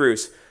says in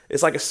Hebrews,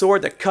 is like a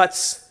sword that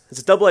cuts. It's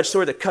a double-edged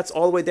sword that cuts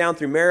all the way down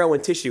through marrow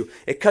and tissue.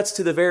 It cuts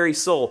to the very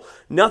soul.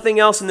 Nothing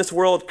else in this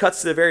world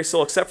cuts to the very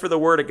soul except for the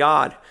Word of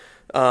God,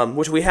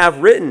 which we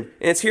have written,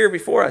 and it's here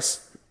before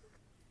us.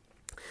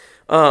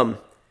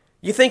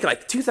 You think,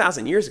 like,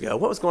 2,000 years ago,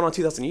 what was going on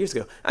 2,000 years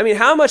ago?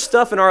 How much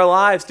stuff in our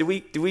lives do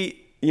we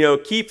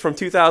keep from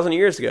 2,000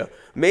 years ago?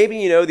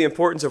 Maybe, the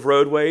importance of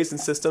roadways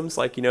and systems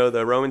like,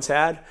 the Romans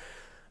had.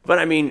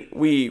 But,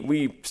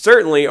 we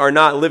certainly are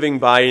not living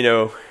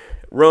by,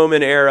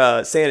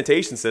 Roman-era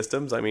sanitation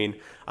systems. I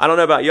don't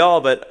know about y'all,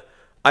 but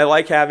I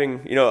like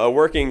having, a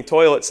working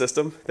toilet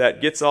system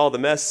that gets all the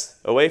mess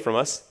away from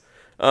us.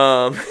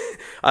 I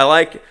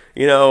like,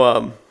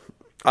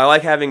 I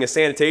like having a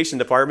sanitation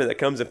department that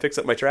comes and picks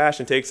up my trash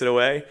and takes it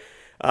away.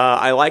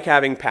 I like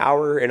having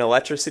power and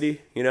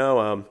electricity.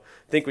 I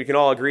think we can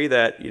all agree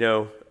that,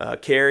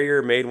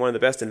 Carrier made one of the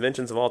best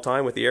inventions of all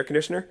time with the air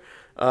conditioner.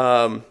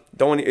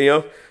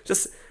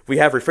 We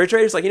have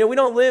refrigerators. We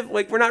don't live,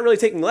 we're not really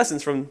taking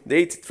lessons from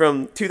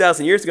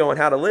 2,000 years ago on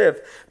how to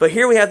live. But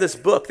here we have this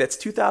book that's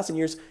 2,000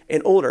 years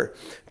and older,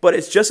 but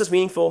it's just as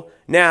meaningful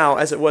now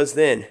as it was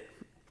then.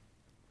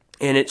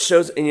 And it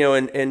shows,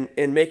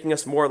 in making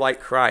us more like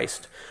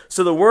Christ.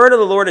 So the word of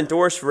the Lord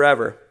endures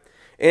forever.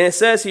 And it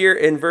says here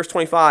in verse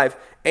 25,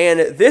 and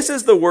this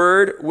is the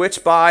word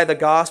which by the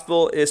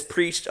gospel is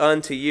preached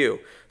unto you.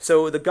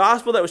 So the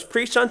gospel that was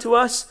preached unto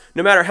us,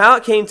 no matter how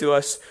it came to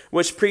us,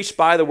 was preached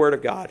by the word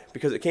of God,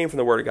 because it came from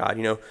the word of God.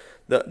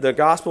 The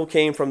gospel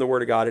came from the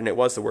word of God, and it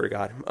was the word of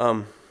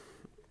God.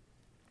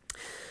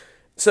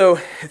 So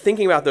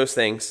thinking about those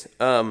things,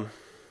 it's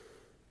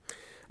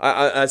a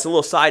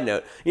little side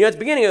note. At the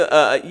beginning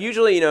of,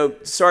 usually,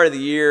 start of the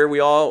year, we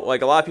all, a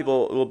lot of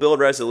people will build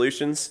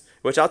resolutions,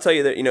 which I'll tell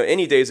you that,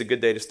 any day is a good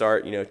day to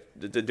start,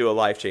 to do a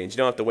life change. You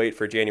don't have to wait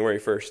for January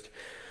 1st.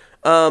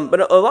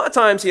 But a lot of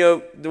times,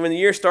 when the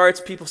year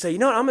starts, people say, I'm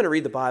going to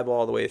read the Bible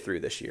all the way through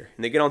this year.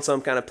 And they get on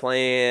some kind of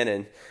plan,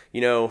 and,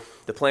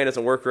 the plan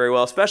doesn't work very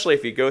well, especially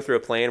if you go through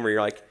a plan where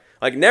you're like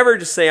never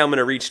just say I'm going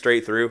to read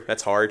straight through.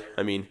 That's hard.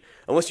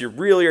 Unless you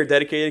really are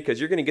dedicated, because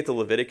you're going to get to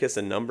Leviticus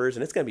and Numbers,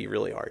 and it's going to be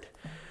really hard.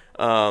 It's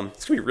going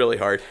to be really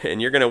hard, and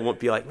you're going to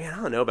be like, man,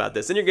 I don't know about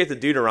this. Then you get to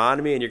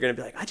Deuteronomy, and you're going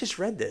to be like, I just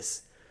read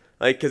this.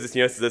 Because it's,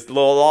 it's this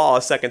little law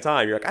a second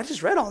time. You're like, I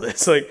just read all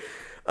this.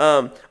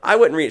 I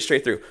wouldn't read it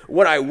straight through.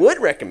 What I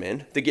would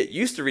recommend to get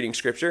used to reading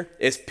Scripture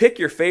is pick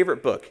your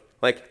favorite book.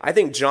 I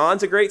think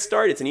John's a great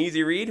start. It's an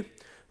easy read.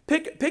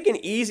 Pick an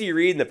easy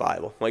read in the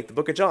Bible, like the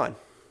book of John.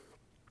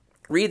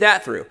 Read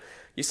that through.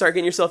 You start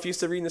getting yourself used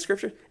to reading the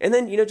Scripture, and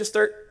then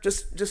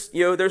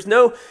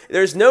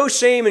there's no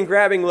shame in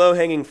grabbing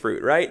low-hanging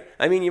fruit, right?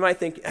 You might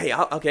think, hey,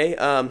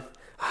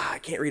 I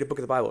can't read a book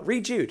of the Bible.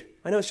 Read Jude.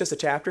 I know it's just a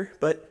chapter,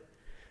 but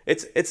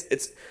it's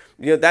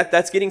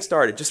that's getting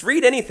started. Just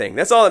read anything.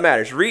 That's all that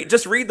matters.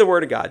 Just read the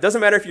Word of God. It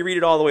doesn't matter if you read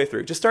it all the way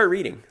through. Just start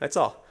reading. That's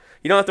all.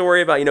 You don't have to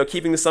worry about,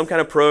 keeping some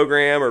kind of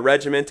program or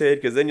regimented,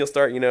 because then you'll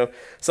start,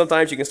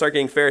 sometimes you can start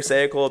getting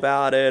pharisaical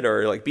about it,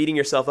 or beating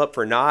yourself up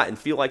for not and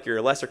feel like you're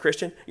a lesser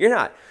Christian. You're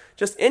not.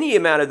 Just any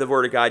amount of the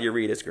Word of God you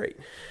read is great.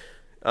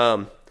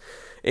 There's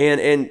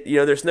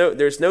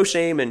no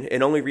shame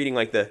in only reading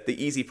the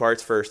easy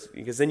parts first,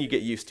 because then you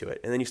get used to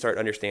it, and then you start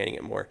understanding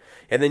it more,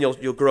 and then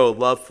you'll grow a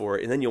love for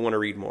it, and then you'll want to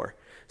read more.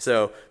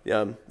 So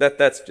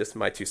that's just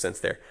my 2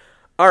 cents there.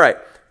 All right.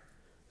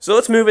 So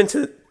let's move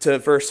into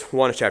verse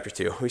 1 of chapter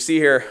 2. We see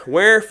here,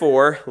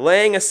 wherefore,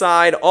 laying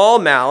aside all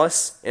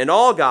malice and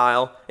all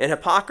guile and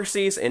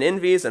hypocrisies and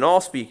envies and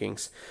all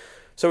speakings.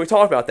 So we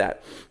talked about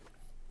that.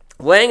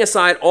 Laying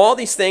aside all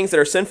these things that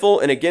are sinful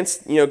and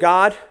against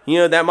God,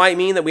 that might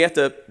mean that we have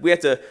to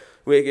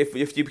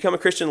if you become a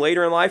Christian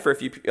later in life, or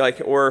if you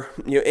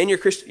in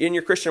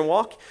your Christian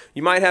walk,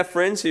 you might have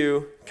friends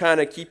who kind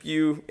of keep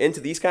you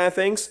into these kind of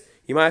things.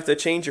 You might have to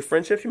change your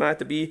friendships. You might have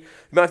to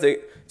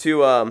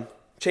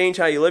change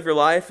how you live your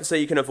life so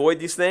you can avoid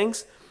these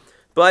things.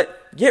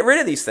 But get rid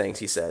of these things,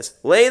 he says.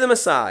 Lay them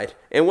aside.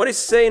 And what does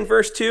he say in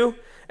verse 2?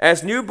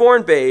 As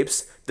newborn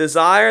babes,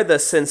 desire the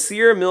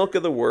sincere milk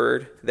of the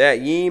word,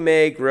 that ye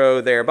may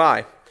grow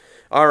thereby.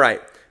 All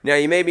right. Now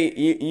you may be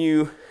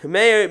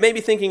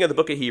thinking of the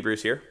book of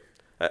Hebrews here.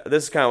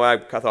 This is kind of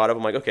what I thought of.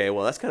 I'm like, okay,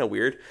 well, that's kind of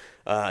weird.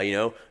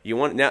 You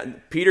want now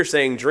Peter's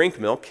saying drink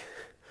milk,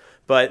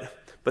 but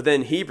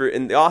then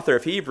the author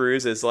of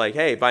Hebrews is like,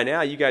 hey, by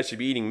now you guys should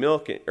be eating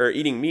milk or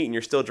eating meat, and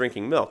you're still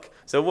drinking milk.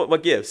 So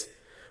what gives?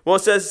 Well,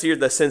 it says here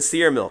the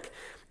sincere milk.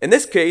 In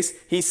this case,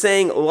 he's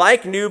saying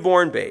like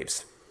newborn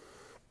babes,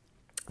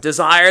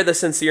 desire the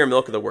sincere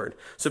milk of the word.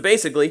 So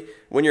basically,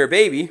 when you're a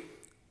baby,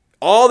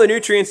 all the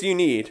nutrients you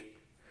need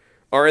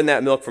are in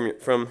that milk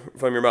from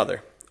your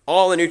mother.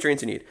 All the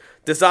nutrients you need.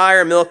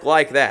 Desire milk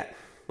like that.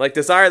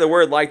 Desire the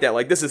word like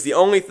that. This is the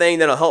only thing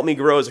that'll help me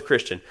grow as a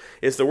Christian,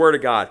 is the word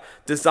of God.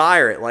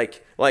 Desire it.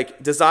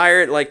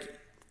 Desire it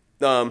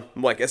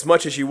as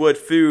much as you would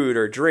food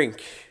or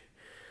drink.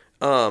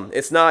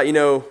 It's not,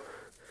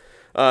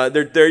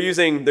 they're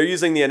using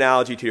the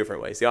analogy 2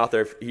 different ways. The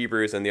author of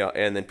Hebrews and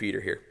then Peter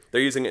here.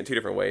 They're using it in 2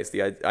 different ways,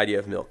 the idea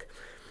of milk.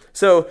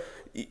 So,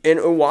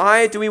 and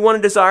why do we want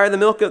to desire the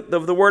milk of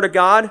the word of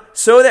God?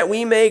 So that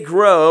we may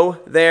grow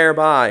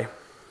thereby.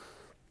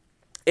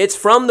 It's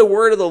from the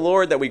word of the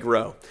Lord that we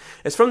grow.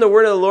 It's from the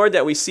word of the Lord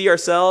that we see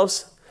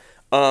ourselves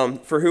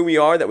for who we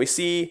are, that we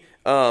see,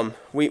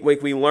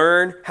 we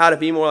learn how to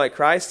be more like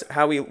Christ,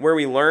 where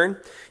we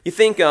learn. You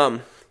think,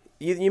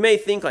 you may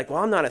think well,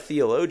 I'm not a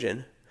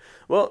theologian.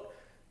 Well,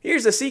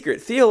 here's the secret.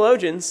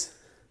 Theologians,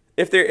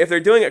 if they're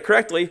doing it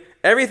correctly,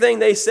 everything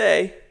they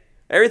say,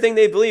 everything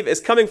they believe is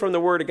coming from the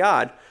word of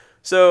God.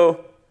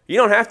 So you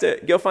don't have to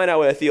go find out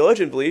what a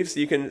theologian believes.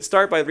 You can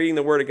start by reading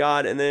the word of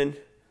God and then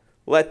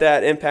let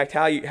that impact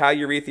how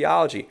you read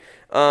theology.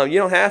 You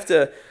don't have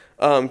to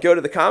go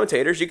to the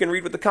commentators. You can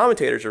read what the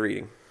commentators are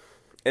reading.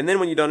 And then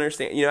when you don't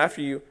understand,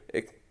 after you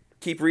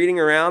keep reading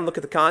around, look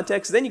at the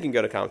context, then you can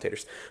go to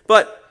commentators.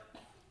 But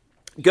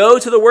go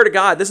to the Word of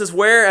God. This is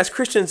where, as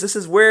Christians, this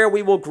is where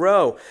we will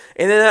grow.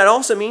 And then that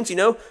also means,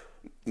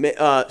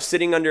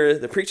 sitting under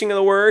the preaching of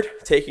the Word,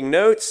 taking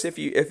notes if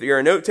you're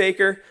a note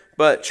taker,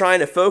 but trying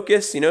to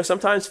focus.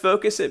 Sometimes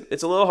focus,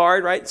 it's a little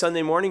hard, right?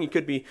 Sunday morning, you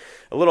could be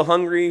a little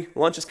hungry.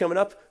 Lunch is coming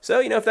up. So,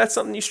 if that's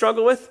something you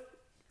struggle with,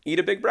 eat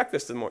a big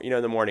breakfast in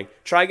the morning.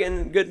 Try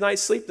getting a good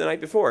night's sleep the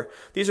night before.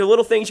 These are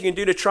little things you can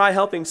do to try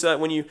helping so that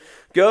when you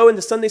go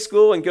into Sunday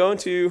school and go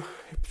into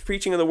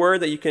preaching of the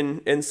Word, that you can,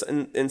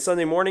 in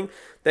Sunday morning,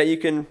 that you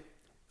can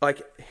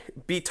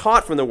be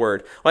taught from the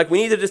Word.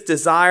 We need to just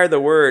desire the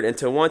Word and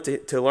to want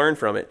to learn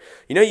from it.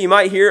 You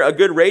might hear a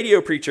good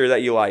radio preacher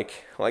that you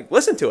like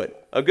listen to it.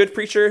 A good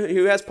preacher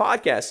who has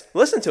podcasts,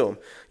 listen to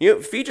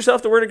him. Feed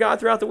yourself the Word of God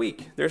throughout the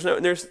week.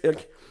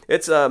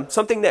 It's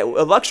something a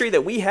luxury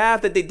that we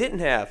have that they didn't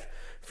have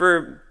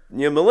for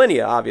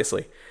millennia,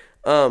 obviously.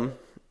 So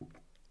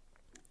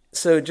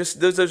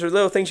just those are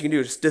little things you can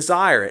do. Just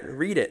desire it,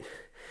 read it,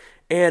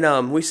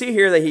 and we see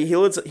here that he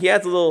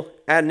adds a little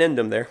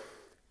addendum there,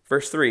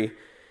 verse 3.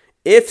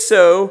 If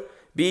so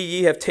be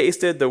ye have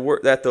tasted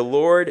that the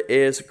Lord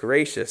is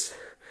gracious.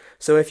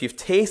 So if you've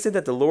tasted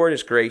that the Lord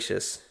is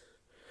gracious,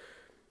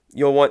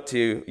 you'll want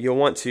to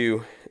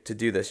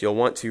do this. You'll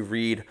want to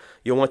read.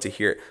 You'll want to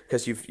hear it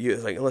because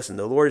listen.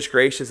 The Lord is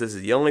gracious. This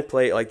is the only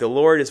place. The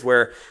Lord is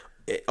where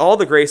all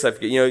the grace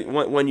I've.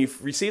 When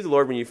you've received the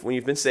Lord, when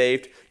you've been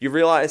saved, you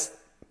realize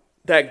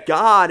that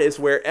God is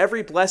where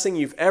every blessing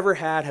you've ever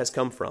had has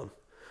come from.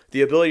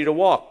 The ability to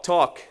walk,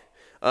 talk.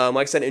 Like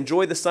I said,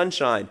 enjoy the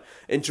sunshine.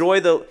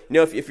 Enjoy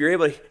if you're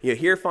able to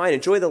hear fine,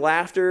 enjoy the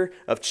laughter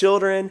of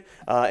children.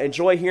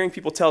 Enjoy hearing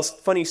people tell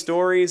funny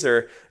stories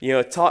or,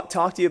 talk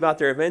to you about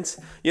their events.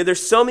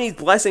 There's so many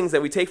blessings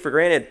that we take for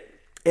granted,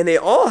 and they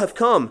all have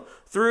come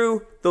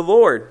through the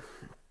Lord.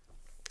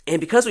 And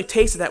because we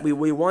tasted that,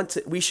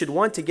 we should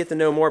want to get to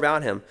know more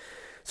about Him.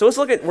 So let's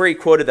look at where he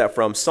quoted that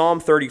from, Psalm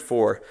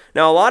 34.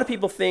 Now, a lot of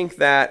people think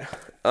that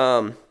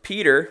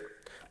Peter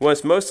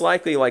was most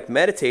likely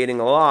meditating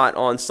a lot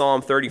on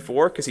Psalm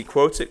 34 because he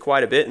quotes it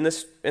quite a bit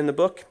in the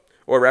book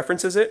or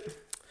references it.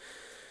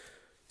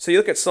 So you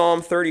look at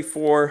Psalm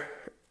 34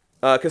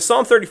 because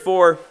Psalm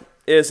 34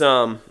 is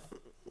about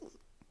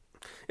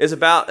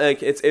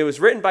it was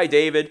written by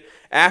David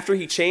after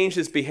he changed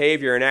his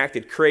behavior and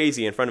acted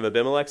crazy in front of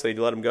Abimelech, so he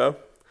let him go.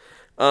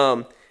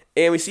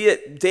 And we see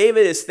that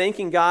David is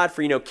thanking God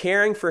for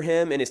caring for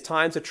him in his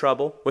times of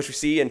trouble, which we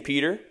see in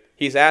Peter.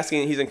 He's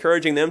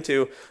encouraging them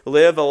to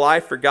live a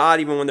life for God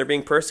even when they're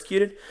being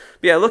persecuted.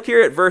 But yeah, look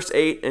here at verse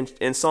 8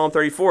 in Psalm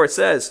 34. It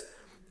says,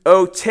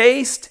 "O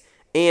taste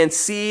and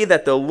see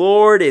that the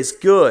Lord is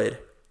good.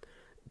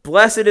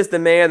 Blessed is the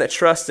man that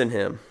trusts in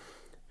him."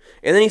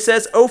 And then he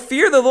says, "O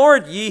fear the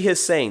Lord, ye his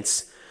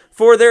saints,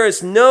 for there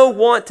is no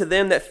want to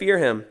them that fear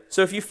him."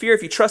 So if you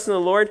trust in the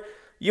Lord,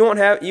 you won't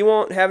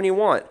have any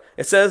want.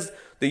 It says,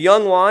 "The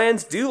young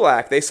lions do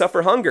lack, they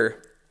suffer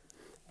hunger.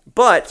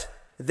 But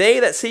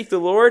they that seek the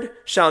Lord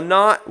shall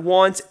not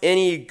want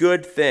any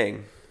good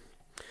thing."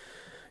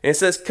 And it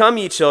says, "Come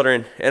ye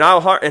children, and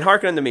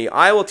hearken unto me.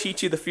 I will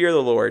teach you the fear of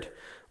the Lord.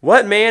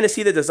 What man is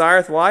he that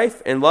desireth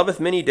life, and loveth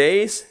many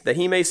days, that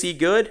he may see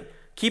good?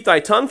 Keep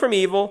thy tongue from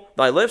evil,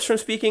 thy lips from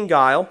speaking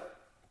guile."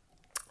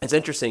 It's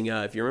interesting,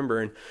 if you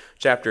remember in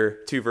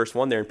chapter 2, verse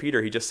 1 there in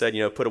Peter, he just said,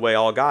 put away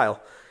all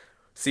guile.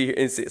 So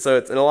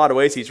it's in a lot of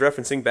ways he's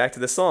referencing back to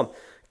this psalm.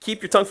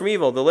 Keep your tongue from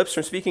evil, the lips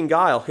from speaking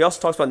guile. He also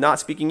talks about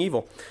not speaking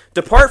evil.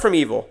 Depart from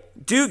evil,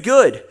 do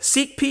good,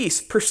 seek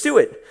peace, pursue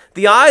it.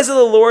 The eyes of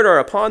the Lord are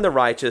upon the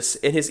righteous,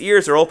 and his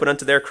ears are open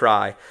unto their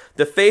cry.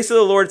 The face of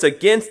the Lord is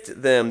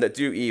against them that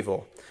do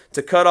evil,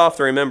 to cut off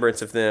the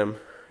remembrance of them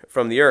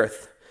from the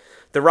earth.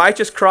 The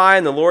righteous cry,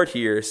 and the Lord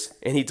hears,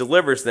 and he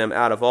delivers them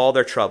out of all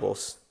their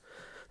troubles.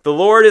 The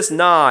Lord is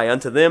nigh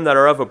unto them that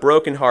are of a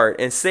broken heart,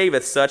 and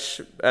saveth such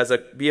as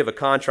be of a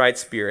contrite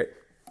spirit.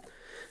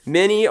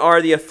 Many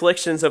are the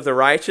afflictions of the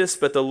righteous,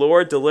 but the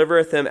Lord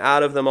delivereth him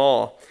out of them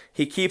all.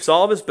 He keeps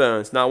all of his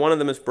bones, not one of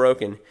them is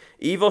broken.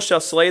 Evil shall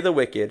slay the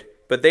wicked,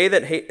 but they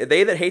that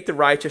hate the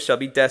righteous shall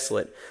be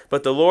desolate.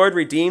 But the Lord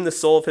redeemed the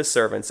soul of his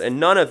servants, and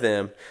none of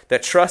them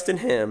that trust in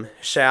him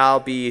shall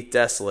be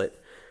desolate.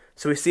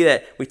 So we see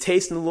that we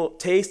taste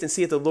and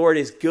see that the Lord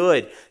is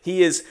good.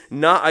 He is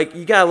not.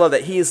 You gotta love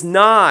that. He is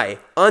nigh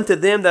unto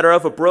them that are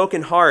of a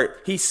broken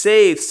heart. He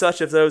saves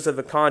such of those of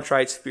a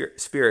contrite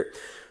spirit.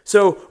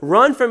 So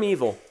run from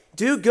evil.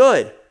 Do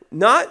good,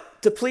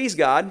 not to please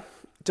God,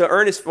 to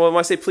earn his. Well, when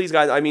I say please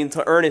God, I mean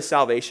to earn his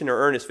salvation or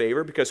earn his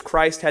favor, because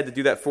Christ had to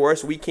do that for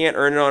us. We can't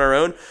earn it on our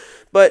own.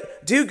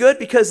 But do good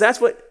because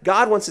that's what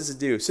God wants us to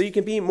do. So you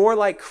can be more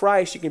like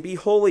Christ. You can be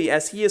holy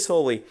as he is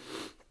holy.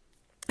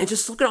 And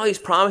just look at all these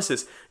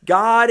promises.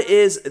 God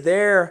is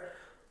there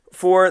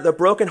for the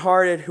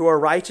brokenhearted who are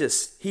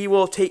righteous. He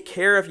will take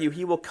care of you.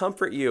 He will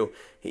comfort you.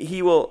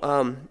 He will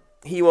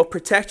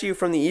protect you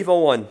from the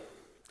evil one.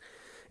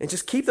 And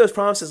just keep those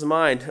promises in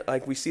mind,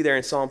 like we see there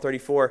in Psalm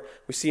 34,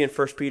 we see in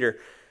 1 Peter.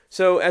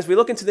 So as we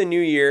look into the new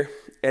year,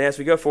 and as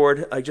we go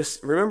forward,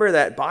 just remember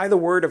that by the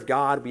word of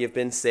God we have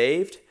been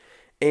saved,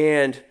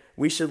 and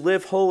we should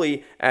live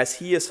holy as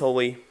he is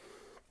holy,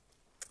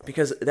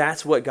 because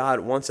that's what God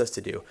wants us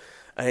to do.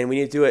 And we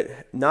need to do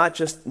it not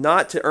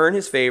to earn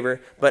his favor,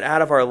 but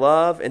out of our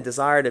love and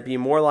desire to be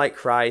more like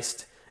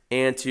Christ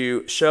and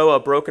to show a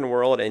broken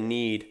world in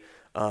need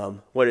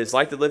what it's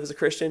like to live as a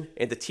Christian,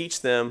 and to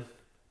teach them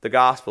the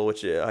gospel,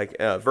 which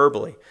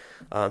verbally.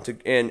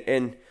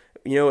 And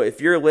you know, if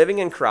you're living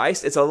in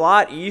Christ, it's a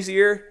lot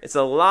easier. It's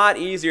a lot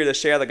easier to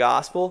share the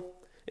gospel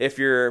if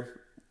you're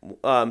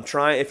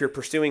if you're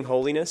pursuing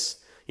holiness.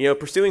 You know,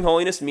 pursuing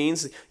holiness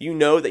means you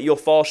know that you'll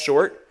fall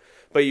short,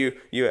 but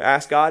you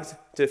ask God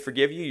to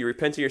forgive you. You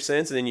repent of your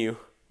sins, and then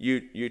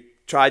you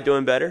try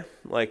doing better,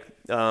 like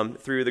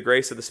through the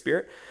grace of the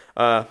Spirit.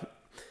 But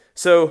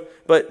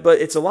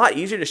it's a lot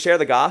easier to share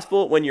the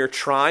gospel when you're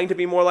trying to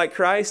be more like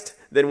Christ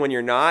than when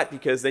you're not,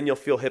 because then you'll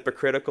feel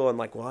hypocritical and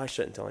like, well, I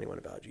shouldn't tell anyone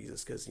about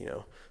Jesus, because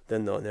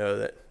then they'll know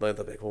that they'll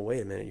be like, well,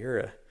 wait a minute,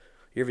 you're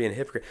being a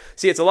hypocrite.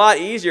 See, it's a lot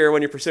easier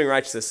when you're pursuing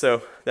righteousness,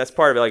 so that's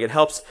part of it. Like it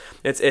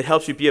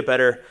helps you be a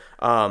better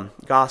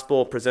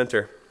gospel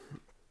presenter,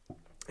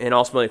 and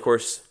ultimately, of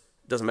course,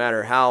 it doesn't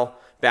matter how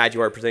bad you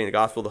are presenting the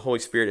gospel. The Holy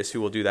Spirit is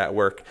who will do that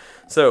work.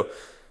 So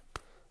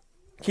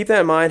keep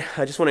that in mind.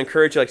 I just want to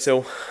encourage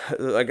you,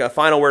 like a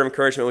final word of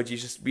encouragement would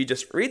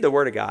just read the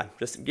Word of God.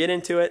 Just get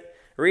into it.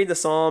 Read the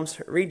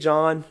Psalms. Read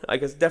John. I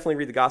guess definitely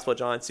read the Gospel of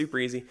John. Super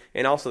easy.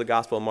 And also the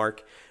Gospel of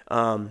Mark.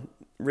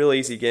 Really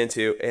easy to get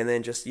into. And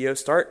then just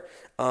start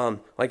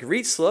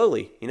read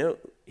slowly.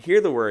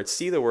 Hear the words.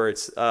 See the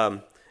words.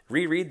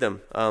 Reread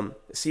them.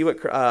 See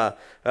what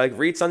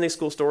read Sunday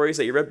school stories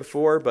that you read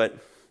before, but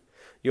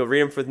you'll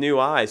read them with new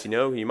eyes.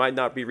 You might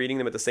not be reading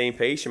them at the same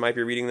pace. You might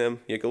be reading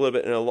them a little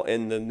bit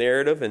in the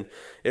narrative, and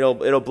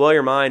it'll blow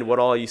your mind what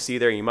all you see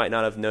there you might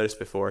not have noticed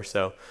before.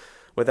 So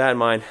with that in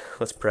mind,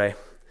 let's pray.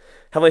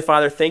 Heavenly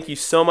Father, thank you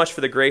so much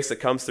for the grace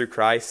that comes through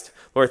Christ.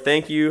 Lord,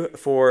 thank you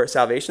for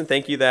salvation.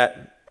 Thank you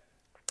that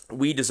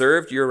we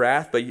deserved your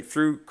wrath, but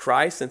through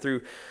Christ and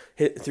through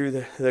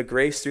the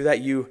grace, through that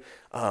you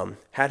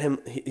had him.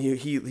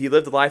 He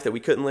lived the life that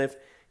we couldn't live.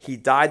 He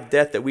died the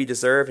death that we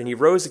deserve, and he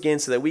rose again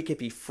so that we could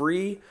be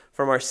free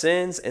from our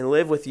sins and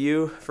live with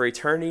you for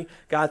eternity.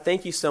 God,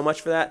 thank you so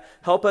much for that.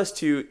 Help us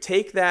to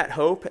take that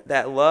hope,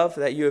 that love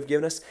that you have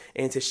given us,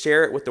 and to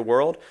share it with the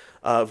world,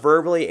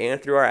 verbally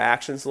and through our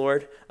actions,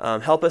 Lord.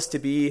 Help us to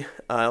be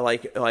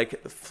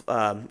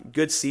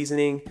good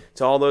seasoning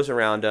to all those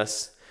around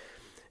us.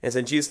 And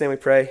in Jesus' name we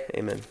pray,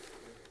 amen.